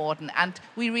very important. And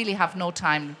we really have no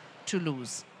time to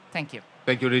lose. Thank you.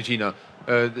 Thank you, Regina.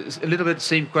 A little bit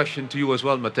same question to you as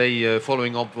well, Matej,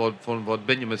 following up from what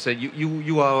Benjamin said.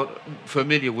 You are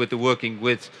familiar with the working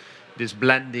with this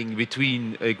blending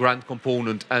between a grant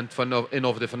component and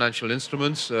innovative financial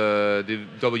instruments, the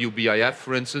WBIF,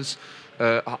 for instance.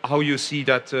 How you see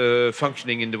that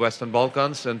functioning in the Western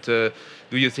Balkans, and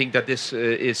do you think that this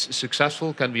is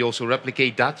successful? Can we also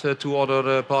replicate that to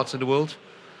other parts of the world?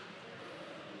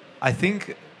 I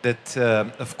think that,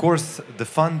 of course, the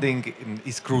funding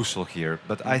is crucial here,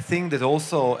 but I think that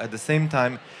also at the same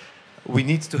time we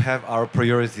need to have our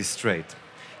priorities straight.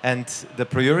 And the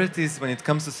priorities when it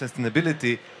comes to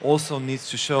sustainability also needs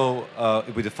to show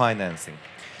with the financing.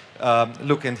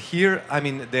 Look, and here, I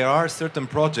mean, there are certain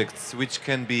projects which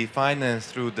can be financed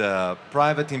through the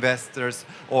private investors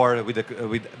or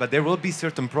but there will be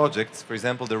certain projects, for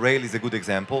example, the rail is a good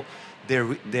example,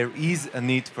 there is a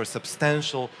need for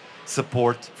substantial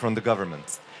support from the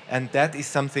government. And that is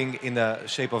something in the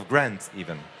shape of grants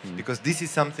even, because this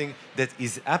is something that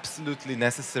is absolutely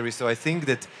necessary. So I think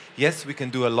that, yes, we can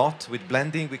do a lot with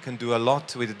blending, we can do a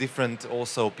lot with different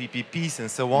also PPPs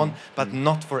and so on, but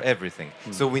not for everything.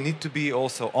 So we need to be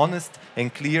also honest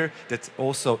and clear that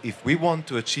also if we want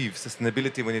to achieve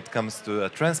sustainability when it comes to a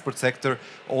transport sector,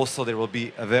 also there will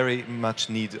be a very much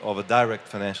need of a direct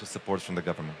financial support from the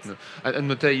government.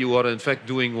 And Matej, you are in fact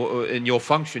doing, in your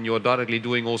function, you are directly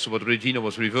doing also what Regina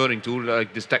was referring to,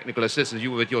 like this technical assistance.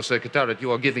 You with your secretariat,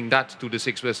 you are giving that to the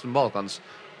 6 Western Balkans.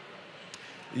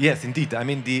 Yes, indeed. I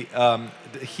mean,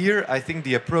 here I think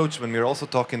the approach when we're also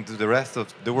talking to the rest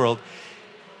of the world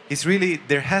is really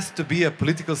there has to be a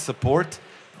political support,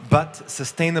 but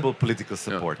sustainable political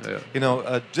support. Yeah. You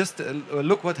know, just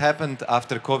look what happened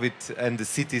after COVID and the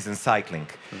cities and cycling.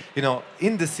 You know,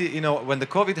 when the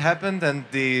COVID happened and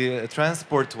the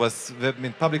transport was,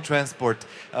 public transport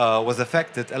was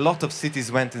affected, a lot of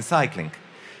cities went in cycling.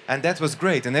 And that was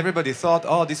great. And everybody thought,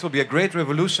 oh, this will be a great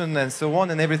revolution and so on,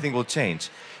 and everything will change.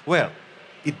 Well,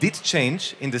 it did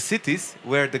change in the cities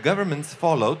where the governments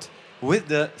followed with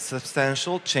the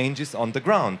substantial changes on the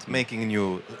ground, making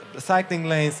new cycling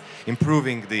lanes,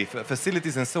 improving the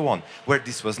facilities and so on. Where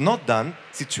this was not done,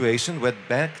 situation went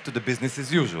back to the business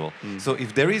as usual. So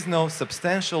if there is no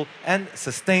substantial and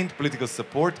sustained political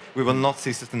support, we will not see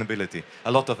sustainability.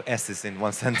 A lot of S's in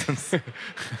one sentence.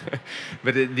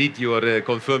 But indeed, you are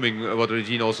confirming what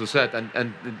Regina also said,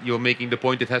 and you're making the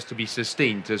point it has to be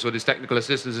sustained. So this technical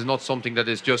assistance is not something that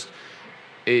is just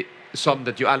a sum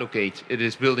that you allocate. It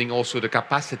is building also the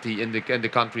capacity in the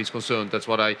countries concerned. That's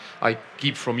what I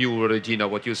keep from you, Regina,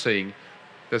 what you're saying.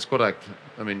 That's correct.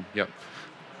 I mean, yeah.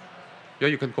 Yeah,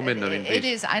 you can come in. I mean, it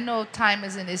is. I know time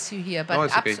is an issue here,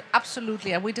 but okay.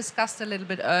 Absolutely. And we discussed a little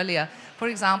bit earlier. For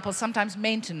example, sometimes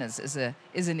maintenance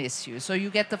is an issue. So you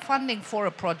get the funding for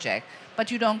a project,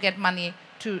 but you don't get money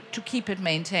to keep it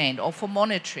maintained or for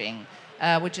monitoring,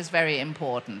 which is very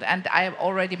important. And I have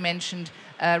already mentioned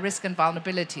risk and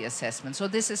vulnerability assessment. So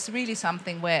this is really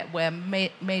something where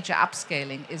major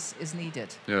upscaling is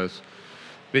needed. Yes.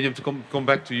 William, to come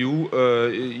back to you,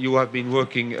 you have been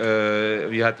working,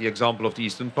 we had the example of the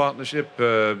Eastern Partnership,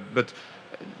 but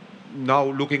now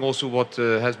looking also what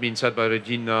has been said by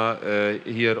Regina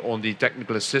here on the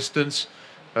technical assistance,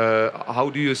 how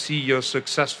do you see your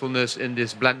successfulness in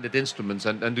these blended instruments,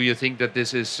 and do you think that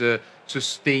this is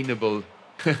sustainable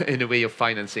in a way of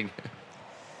financing?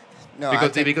 No,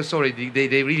 because they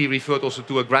really referred also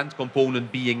to a grant component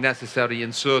being necessary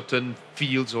in certain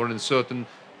fields or in certain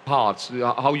parts.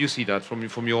 How you see that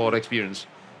from your experience?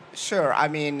 Sure. I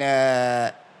mean,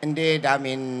 indeed, I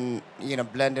mean, you know,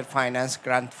 blended finance,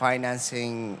 grant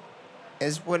financing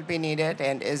will be needed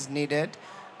and is needed.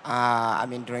 I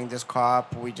mean, during this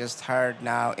COP, we just heard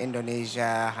now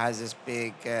Indonesia has this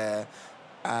big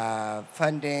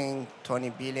funding,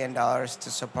 $20 billion to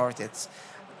support its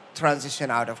transition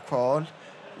out of coal.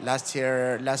 Last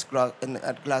year,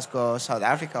 at Glasgow, South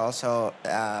Africa also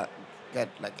get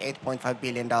like $8.5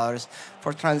 billion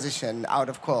for transition out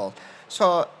of coal.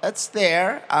 So it's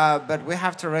there, but we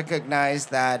have to recognize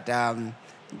that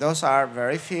those are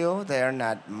very few. They are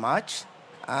not much,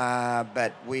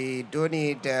 but we do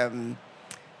need to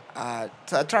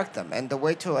attract them. And the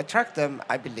way to attract them,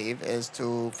 I believe, is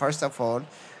to, first of all,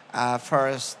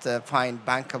 find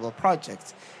bankable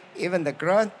projects. Even the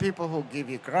grant people who give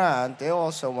you grant, they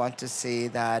also want to see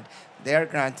that their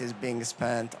grant is being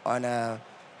spent on a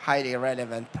highly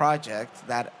relevant project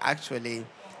that actually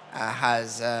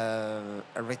has a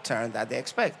return that they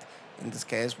expect. In this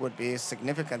case, would be a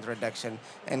significant reduction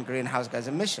in greenhouse gas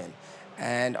emission,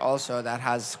 and also that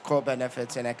has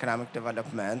co-benefits in economic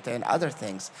development and other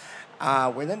things.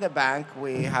 Within the bank,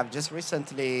 we have just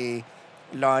recently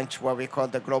launched what we call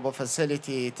the Global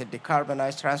Facility to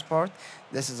Decarbonize Transport.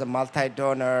 This is a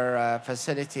multi-donor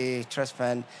facility trust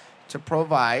fund to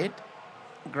provide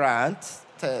grants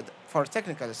for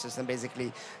technical assistance,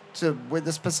 basically, with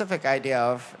the specific idea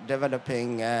of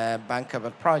developing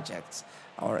bankable projects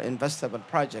or investable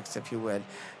projects, if you will.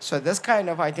 So this kind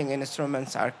of, I think,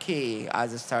 instruments are key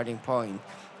as a starting point.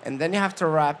 And then you have to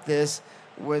wrap this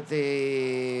with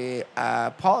the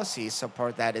policy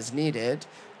support that is needed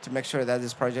to make sure that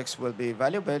these projects will be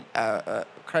valuable,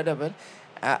 credible,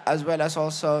 as well as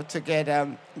also to get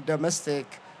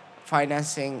domestic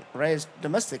financing raised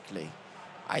domestically.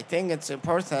 I think it's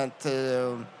important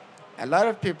to, a lot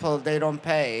of people, they don't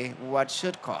pay what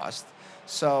should cost.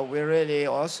 So we really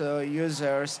also,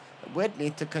 users would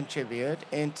need to contribute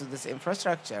into this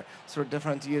infrastructure through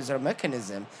different user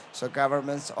mechanisms. So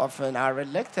governments often are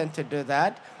reluctant to do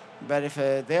that, but if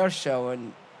they are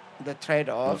showing the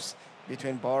trade-offs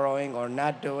between borrowing or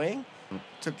not doing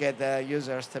to get the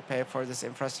users to pay for this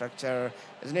infrastructure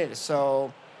is needed.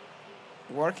 So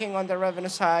working on the revenue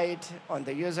side, on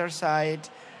the user side,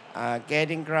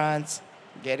 getting grants,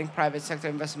 getting private sector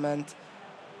investment,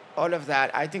 all of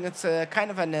that. I think it's a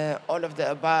kind of an all of the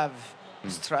above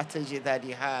strategy that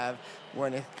you have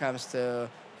when it comes to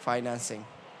financing.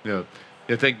 Yeah,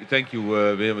 yeah. Thank you.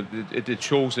 It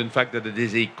shows, in fact, that it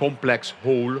is a complex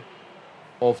whole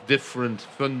of different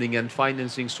funding and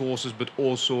financing sources, but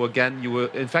also, again,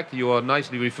 you are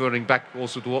nicely referring back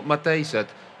also to what Matej said.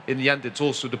 In the end, it's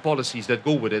also the policies that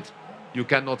go with it. You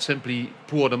cannot simply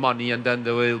pour the money and then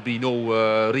there will be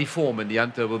no reform. In the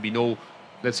end, there will be no,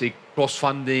 let's say,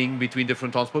 cross-funding between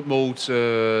different transport modes,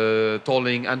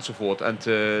 tolling, and so forth. And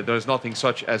there is nothing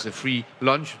such as a free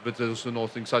lunch, but there's also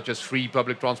nothing such as free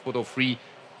public transport or free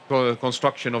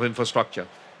construction of infrastructure.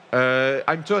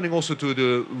 I'm turning also to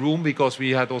the room because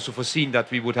we had also foreseen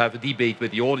that we would have a debate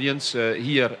with the audience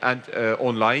here and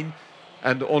online.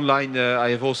 And online,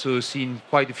 I have also seen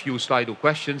quite a few Slido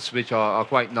questions, which are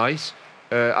quite nice.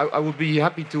 I would be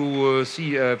happy to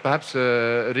see, perhaps,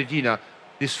 Regina,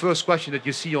 this first question that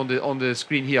you see on the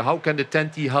screen here. How can the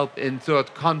TEN-T help in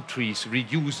third countries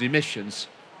reduce emissions?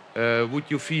 Would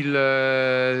you feel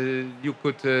you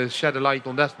could shed a light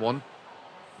on that one?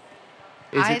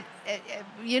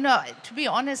 You know, to be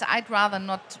honest, I'd rather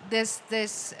not. There's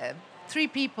three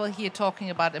people here talking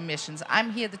about emissions.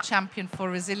 I'm here the champion for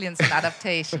resilience and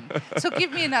adaptation. So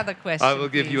give me another question. I will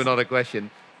give you another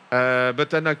question. But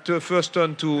then I first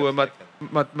turn to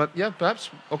yeah,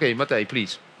 perhaps? Okay, Matej,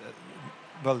 please.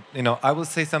 Well, you know, I will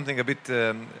say something a bit.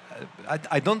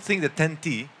 I don't think that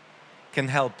TEN-T can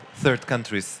help third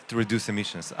countries to reduce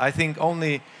emissions. I think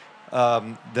only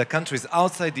the countries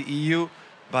outside the EU,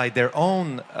 by their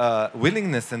own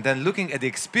willingness and then looking at the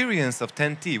experience of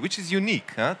TEN-T, which is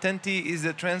unique. TEN-T is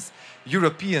a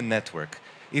trans-European network.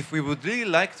 If we would really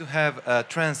like to have a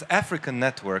trans-African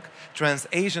network,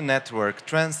 trans-Asian network,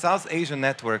 trans-South Asian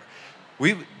network,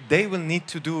 they will need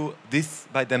to do this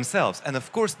by themselves. And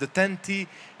of course, the TEN-T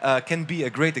can be a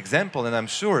great example, and I'm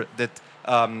sure that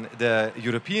the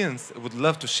Europeans would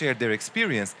love to share their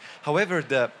experience. However,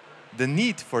 the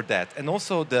need for that and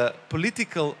also the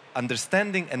political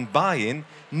understanding and buy-in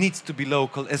needs to be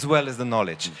local as well as the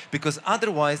knowledge, because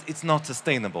otherwise it's not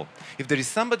sustainable. If there is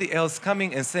somebody else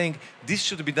coming and saying this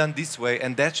should be done this way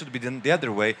and that should be done the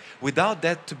other way, without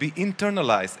that to be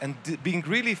internalized and being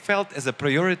really felt as a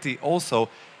priority also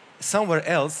somewhere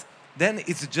else, then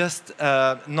it's just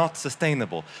not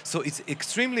sustainable. So it's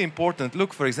extremely important.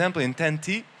 Look, for example, in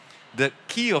TEN-T, the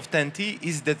key of TEN-T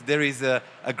is that there is an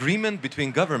agreement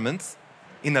between governments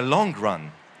in a long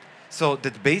run. So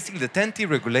that basically the TEN-T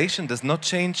regulation does not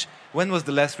change. When was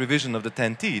the last revision of the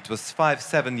TEN-T? It was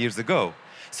 5-7 years ago.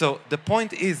 So the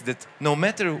point is that no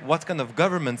matter what kind of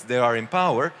governments there are in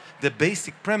power, the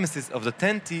basic premises of the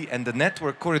TEN-T and the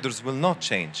network corridors will not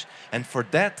change. And for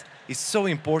that, it's so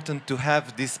important to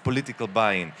have this political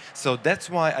buy-in. So that's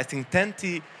why I think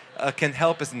TEN-T can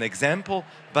help as an example,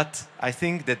 but I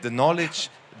think that the knowledge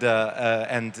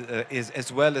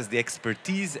as well as the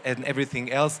expertise and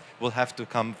everything else will have to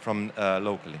come from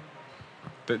locally.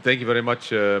 Thank you very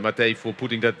much, Matej, for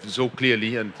putting that so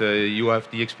clearly, and you have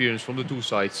the experience from the two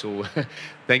sides, so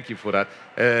thank you for that.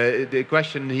 The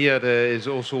question here is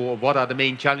also, what are the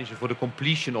main challenges for the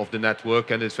completion of the network?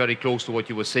 And it's very close to what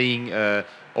you were saying.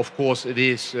 Of course, it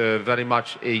is very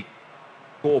much a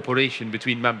cooperation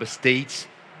between member states,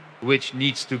 which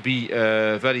needs to be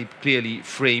very clearly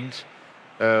framed.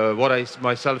 What I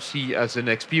myself see as an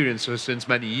experience since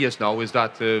many years now is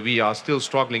that we are still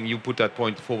struggling. You put that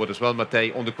point forward as well,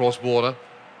 Matej, on the cross-border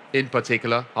in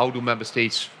particular. How do member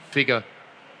states figure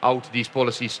out these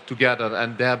policies together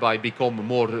and thereby become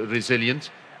more resilient.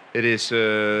 It is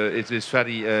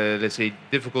very, let's say,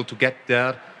 difficult to get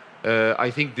there. I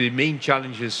think the main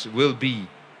challenges will be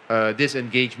this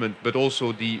engagement, but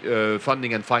also the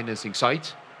funding and financing side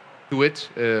to it.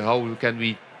 How can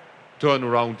we turn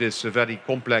around this very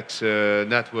complex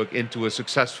network into a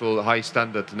successful,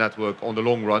 high-standard network on the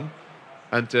long run?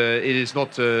 And it is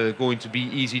not going to be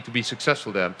easy to be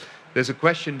successful there. There's a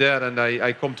question there, and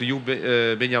I come to you,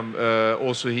 Binyam,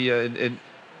 also here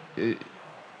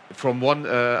from one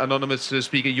anonymous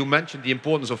speaker. You mentioned the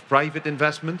importance of private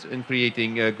investment in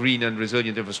creating green and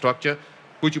resilient infrastructure.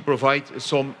 Could you provide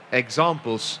some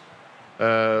examples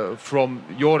from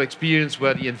your experience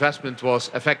where the investment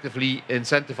was effectively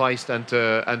incentivized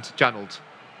and channeled?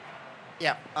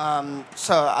 Yeah,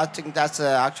 so I think that's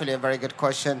actually a very good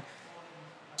question.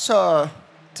 So,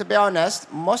 to be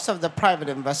honest, most of the private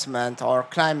investment or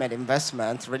climate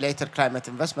investment, related climate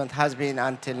investment, has been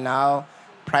until now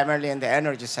primarily in the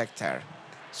energy sector.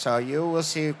 So you will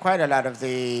see quite a lot of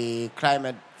the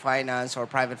climate finance or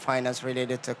private finance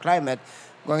related to climate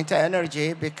going to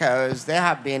energy because they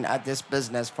have been at this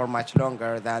business for much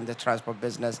longer than the transport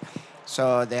business.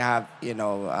 So they have,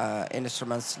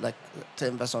 instruments like to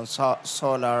invest on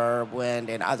solar, wind,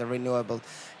 and other renewable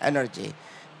energy.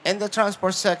 In the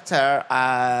transport sector,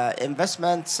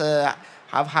 investments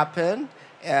have happened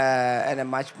in a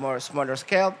much more smaller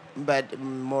scale, but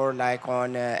more like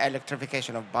on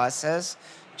electrification of buses,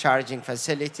 charging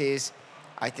facilities.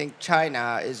 I think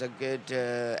China is a good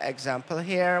example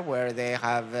here, where they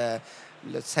have,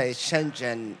 let's say,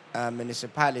 Shenzhen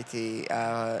municipality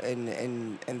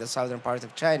in the southern part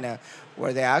of China,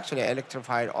 where they actually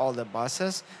electrified all the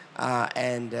buses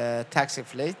and taxi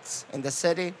fleets in the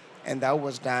city. And that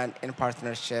was done in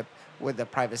partnership with the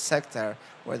private sector,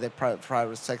 where the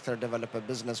private sector developed a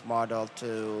business model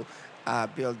to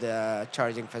build the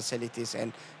charging facilities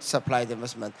and supply the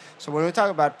investment. So when we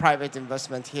talk about private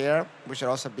investment here, we should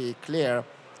also be clear,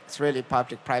 it's really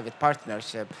public-private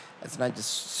partnership. It's not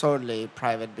just solely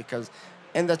private, because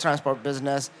in the transport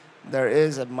business, there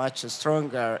is a much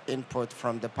stronger input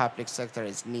from the public sector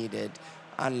is needed,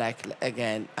 unlike,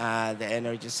 again, the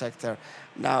energy sector.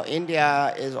 Now,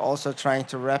 India is also trying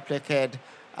to replicate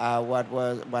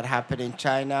what happened in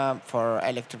China for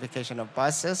electrification of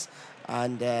buses,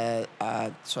 and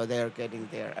so they're getting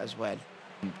there as well.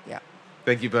 Yeah.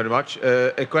 Thank you very much.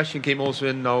 A question came also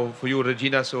in now for you,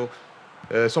 Regina. So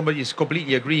somebody is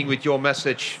completely agreeing with your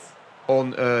message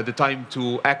on the time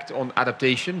to act on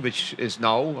adaptation, which is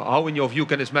now. How, in your view,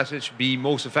 can this message be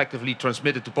most effectively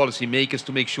transmitted to policymakers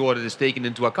to make sure that it is taken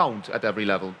into account at every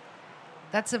level?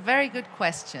 That's a very good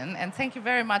question, and thank you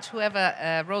very much,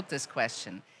 whoever wrote this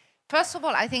question. First of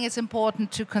all, I think it's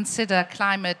important to consider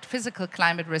physical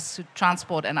climate risks to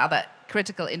transport and other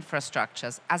critical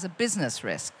infrastructures as a business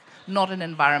risk, not an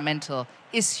environmental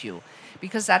issue,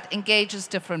 because that engages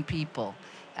different people.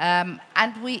 And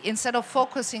instead of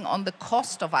focusing on the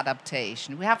cost of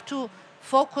adaptation, we have to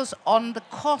focus on the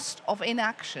cost of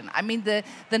inaction. I mean,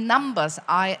 the numbers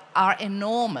are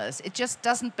enormous. It just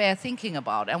doesn't bear thinking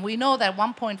about. And we know that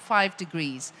 1.5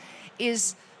 degrees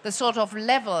is the sort of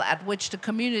level at which the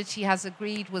community has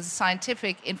agreed with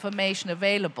scientific information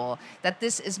available that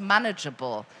this is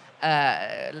manageable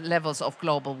levels of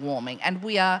global warming. And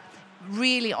we are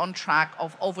really on track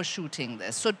of overshooting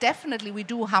this. So definitely we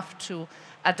do have to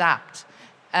adapt.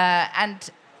 And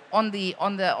on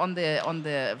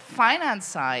the finance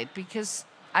side, because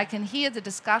I can hear the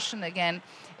discussion again,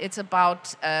 it's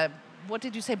about what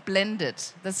did you say? Blended.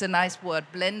 That's a nice word,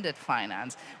 blended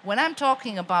finance. When I'm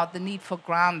talking about the need for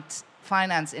grant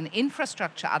finance in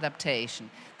infrastructure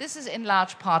adaptation, this is in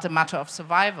large part a matter of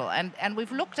survival. And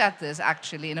we've looked at this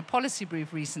actually in a policy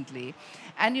brief recently.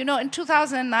 And you know, in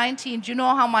 2019, do you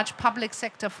know how much public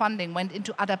sector funding went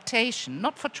into adaptation,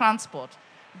 not for transport,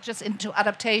 just into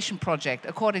adaptation project,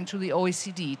 according to the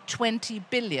OECD, 20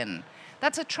 billion.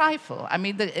 That's a trifle. I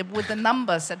mean, with the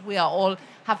numbers that we are all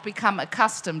have become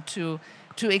accustomed to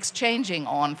exchanging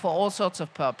on for all sorts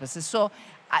of purposes. So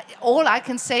all I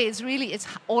can say is really it's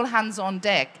all hands on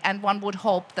deck, and one would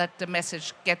hope that the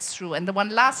message gets through. And the one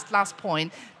last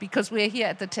point, because we're here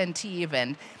at the TEN-T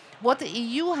event, what the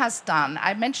EU has done,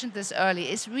 I mentioned this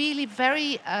earlier, is really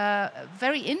very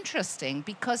interesting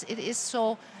because it is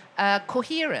so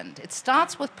coherent. It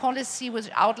starts with policy, which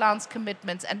outlines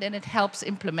commitments, and then it helps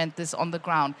implement this on the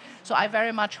ground. So I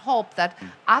very much hope that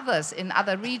others in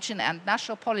other regions and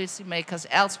national policymakers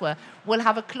elsewhere will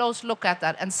have a close look at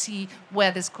that and see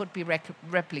where this could be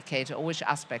replicated or which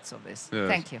aspects of this. Yes.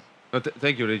 Thank you.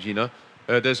 Thank you, Regina.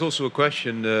 There's also a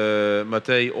question,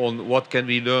 Matej, on what can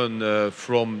we learn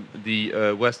from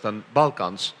the Western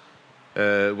Balkans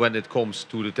when it comes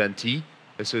to the 10T.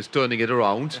 So it's turning it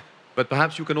around. But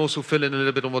perhaps you can also fill in a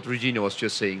little bit on what Regina was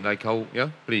just saying, like how, yeah,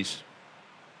 please.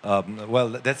 Well,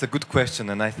 that's a good question,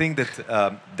 and I think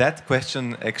that that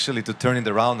question, actually, to turn it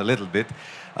around a little bit,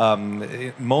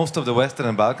 most of the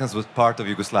Western Balkans was part of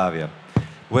Yugoslavia,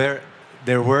 where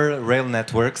there were rail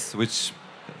networks which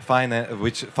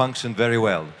functioned very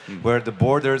well, where the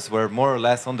borders were more or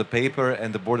less on the paper,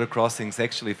 and the border crossings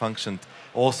actually functioned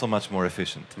also much more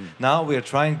efficient. Now we are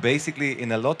trying, basically,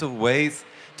 in a lot of ways,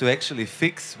 to actually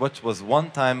fix what was one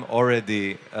time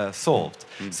already solved.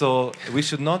 So we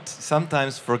should not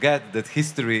sometimes forget that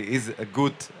history is a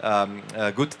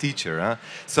good teacher. Huh?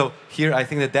 So here I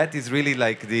think that that is really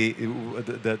like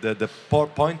the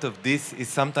point of this is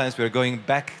sometimes we're going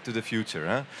back to the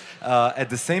future. Huh? At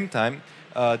the same time,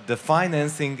 the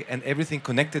financing and everything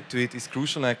connected to it is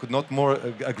crucial, and I could not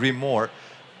agree more.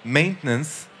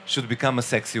 Maintenance should become a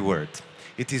sexy word.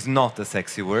 It is not a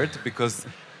sexy word because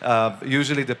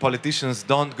usually the politicians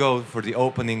don't go for the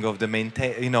opening of the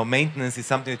maintenance is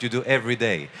something that you do every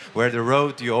day, where the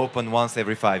road you open once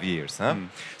every 5 years. Huh?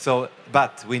 So,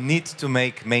 but we need to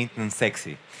make maintenance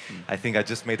sexy. I think I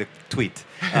just made a tweet.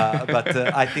 But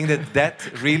I think that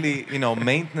really,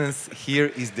 maintenance here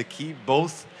is the key,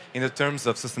 both in the terms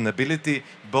of sustainability,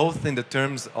 both in the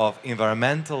terms of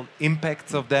environmental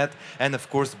impacts of that, and of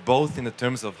course both in the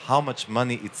terms of how much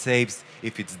money it saves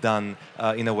if it's done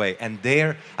in a way. And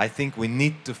there, I think we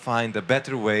need to find a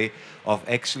better way of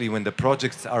actually, when the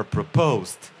projects are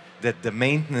proposed, that the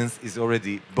maintenance is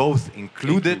already both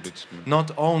included,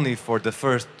 not only for the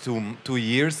first two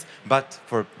years, but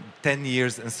for 10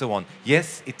 years and so on.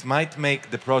 Yes, it might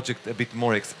make the project a bit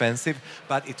more expensive,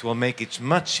 but it will make it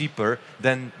much cheaper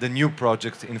than the new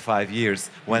project in 5 years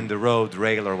when the road,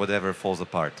 rail or whatever falls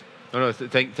apart. No,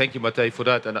 thank you, Matej, for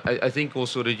that. And I think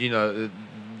also, Regina,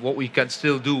 what we can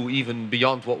still do, even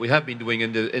beyond what we have been doing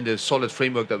in the solid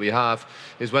framework that we have,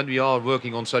 is when we are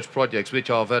working on such projects,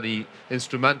 which are very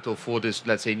instrumental for this,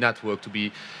 let's say, network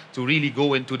to really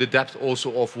go into the depth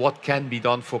also of what can be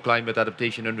done for climate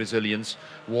adaptation and resilience,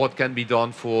 what can be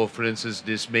done for instance,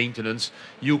 this maintenance.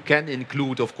 You can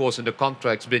include, of course, in the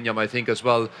contracts, Binyam, I think as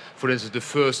well, for instance, the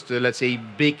first, let's say,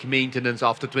 big maintenance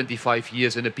after 25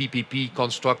 years in a PPP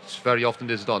construct, very often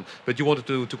this is done. But you wanted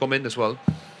to come in as well?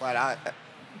 Well,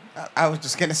 I was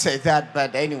just going to say that,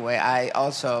 but anyway, I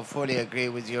also fully agree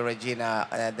with you, Regina,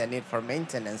 the need for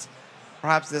maintenance.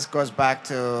 Perhaps this goes back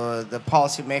to the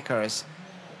policymakers.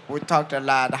 We talked a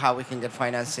lot how we can get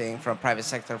financing from private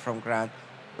sector, from grant,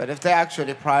 but if they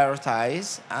actually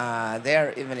prioritize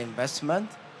their even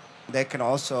investment, they can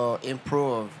also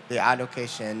improve the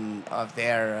allocation of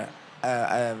their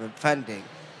funding.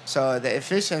 So the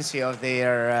efficiency of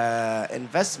their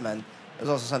investment is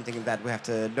also something that we have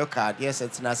to look at. Yes,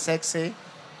 it's not sexy,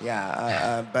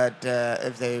 but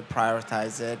if they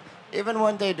prioritize it, even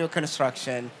when they do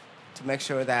construction, to make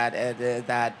sure that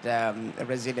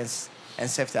resilience and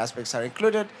safety aspects are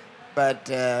included. But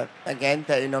again,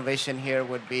 the innovation here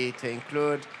would be to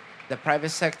include the private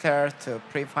sector to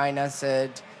pre-finance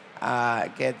it,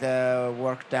 get the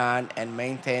work done and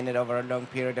maintain it over a long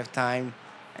period of time,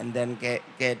 and then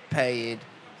get paid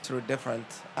through different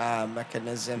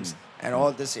mechanisms. And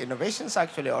all these innovations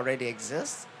actually already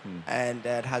exist, and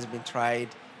it has been tried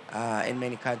in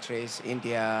many countries,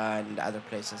 India and other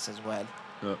places as well.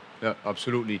 Yeah,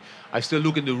 absolutely. I still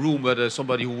look in the room whether there's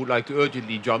somebody who would like to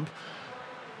urgently jump.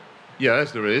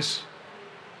 Yes, there is.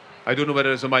 I don't know whether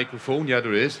there's a microphone. Yeah,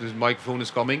 there is. The microphone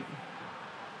is coming.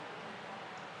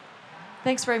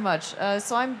 Thanks very much.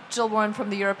 So I'm Jill Warren from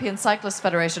the European Cyclists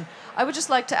Federation. I would just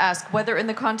like to ask whether in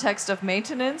the context of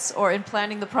maintenance or in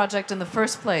planning the project in the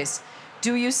first place,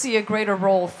 do you see a greater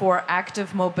role for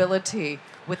active mobility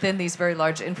within these very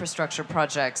large infrastructure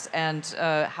projects? And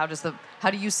how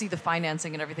do you see the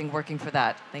financing and everything working for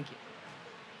that? Thank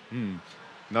you.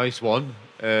 Nice one.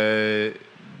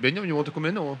 Benjamin, you want to come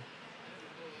in? Or?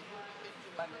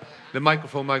 The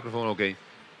microphone, okay.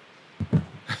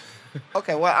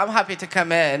 Okay, well, I'm happy to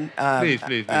come in. Please.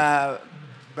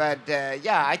 But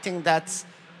yeah, I think that's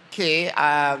key.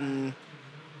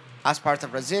 As part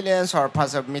of resilience or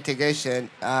part of mitigation,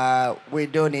 we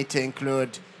do need to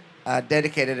include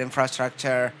dedicated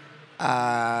infrastructure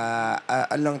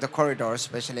along the corridor,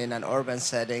 especially in an urban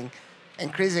setting.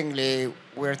 Increasingly,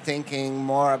 we're thinking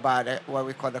more about what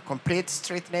we call the complete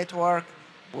street network,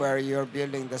 where you're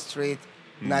building the street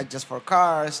not just for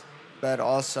cars, but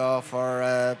also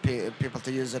for people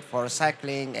to use it for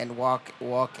cycling and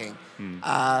walking.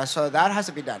 So that has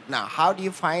to be done. Now, how do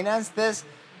you finance this?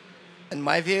 in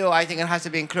my view, I think it has to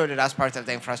be included as part of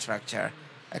the infrastructure.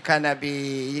 It cannot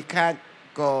be, you can't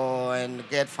go and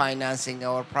get financing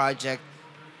or project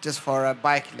just for a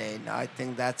bike lane. I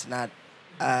think that's not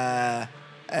a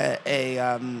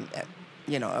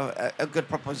good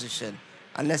proposition.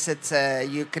 Unless it's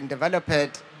you can develop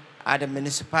it at a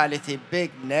municipality,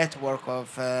 big network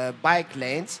of bike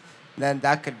lanes, then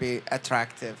that could be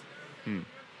attractive.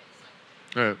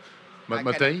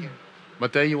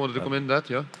 Matej, you wanted to comment on that,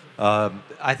 yeah?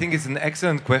 I think it's an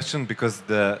excellent question because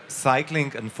the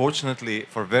cycling, unfortunately,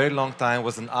 for a very long time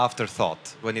was an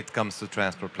afterthought when it comes to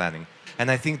transport planning. And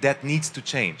I think that needs to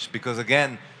change because,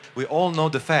 again, we all know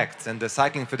the facts, and the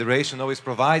Cycling Federation always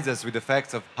provides us with the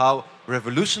facts of how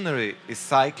revolutionary is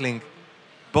cycling,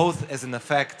 both as an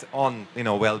effect on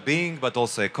well-being, but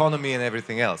also economy and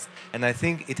everything else. And I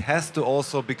think it has to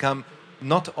also become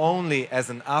not only as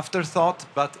an afterthought,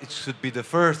 but it should be the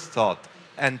first thought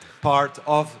and part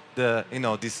of the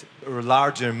this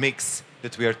larger mix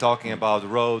that we are talking about: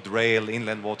 road, rail,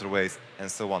 inland waterways, and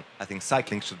so on. I think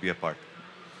cycling should be a part.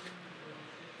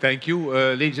 Thank you.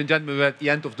 Ladies and gentlemen, we're at the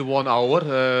end of the 1 hour,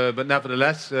 but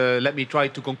nevertheless, let me try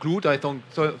to conclude. I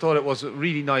thought it was a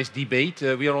really nice debate.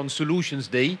 We are on Solutions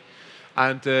Day,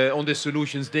 and on this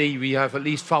Solutions Day, we have at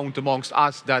least found amongst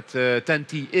us that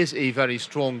TEN-T is a very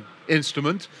strong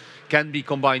instrument, can be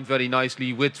combined very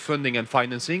nicely with funding and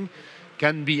financing,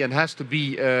 can be and has to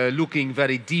be looking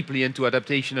very deeply into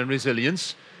adaptation and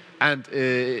resilience. And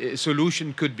a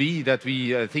solution could be that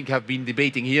we think have been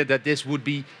debating here, that this would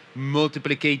be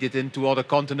multiplicated into other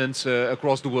continents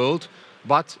across the world,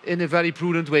 but in a very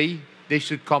prudent way. They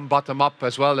should come bottom up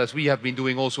as well, as we have been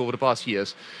doing also over the past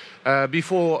years.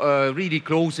 Before really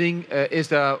closing, is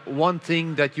there one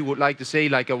thing that you would like to say,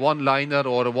 like a one-liner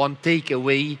or a one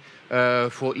takeaway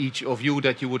for each of you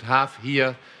that you would have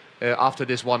here after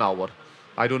this 1 hour?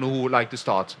 I don't know who would like to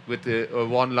start with a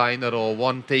one-liner or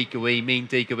one takeaway, main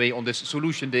takeaway on this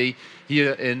Solution Day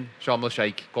here in Sharm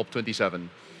el-Sheikh, COP27.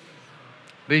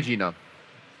 Regina.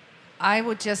 I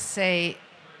would just say,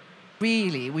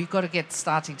 really, we've got to get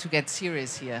starting to get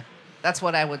serious here. That's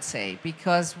what I would say,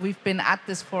 because we've been at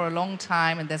this for a long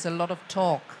time and there's a lot of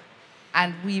talk.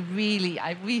 And we really,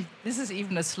 this is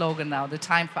even a slogan now, the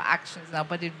time for action is now,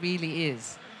 but it really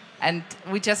is. And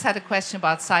we just had a question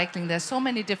about cycling. There's so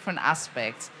many different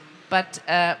aspects. But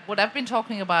what I've been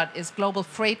talking about is global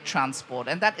freight transport.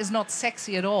 And that is not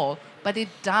sexy at all, but it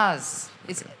does.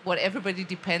 It's what everybody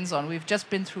depends on. We've just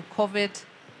been through COVID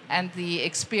and the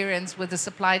experience with the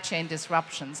supply chain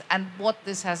disruptions and what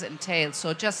this has entailed.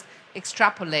 So just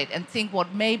extrapolate and think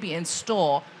what may be in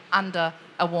store under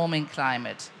a warming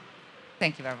climate.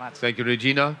 Thank you very much. Thank you,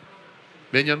 Regina.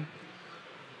 Benjamin?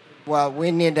 Well, we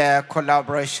need a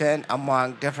collaboration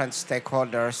among different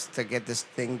stakeholders to get this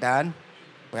thing done.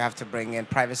 We have to bring in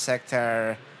private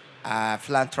sector,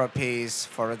 philanthropies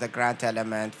for the grant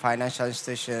element, financial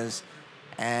institutions,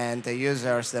 and the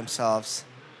users themselves.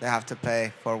 They have to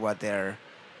pay for what they're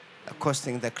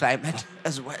costing the climate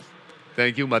as well.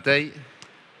 Thank you, Matej.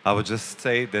 I would just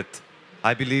say that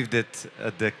I believe that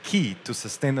the key to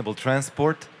sustainable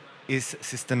transport is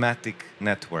systematic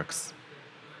networks.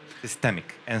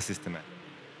 Systemic and systematic.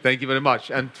 Thank you very much.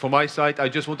 And from my side, I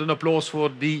just want an applause for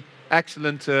the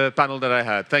excellent panel that I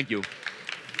had. Thank you.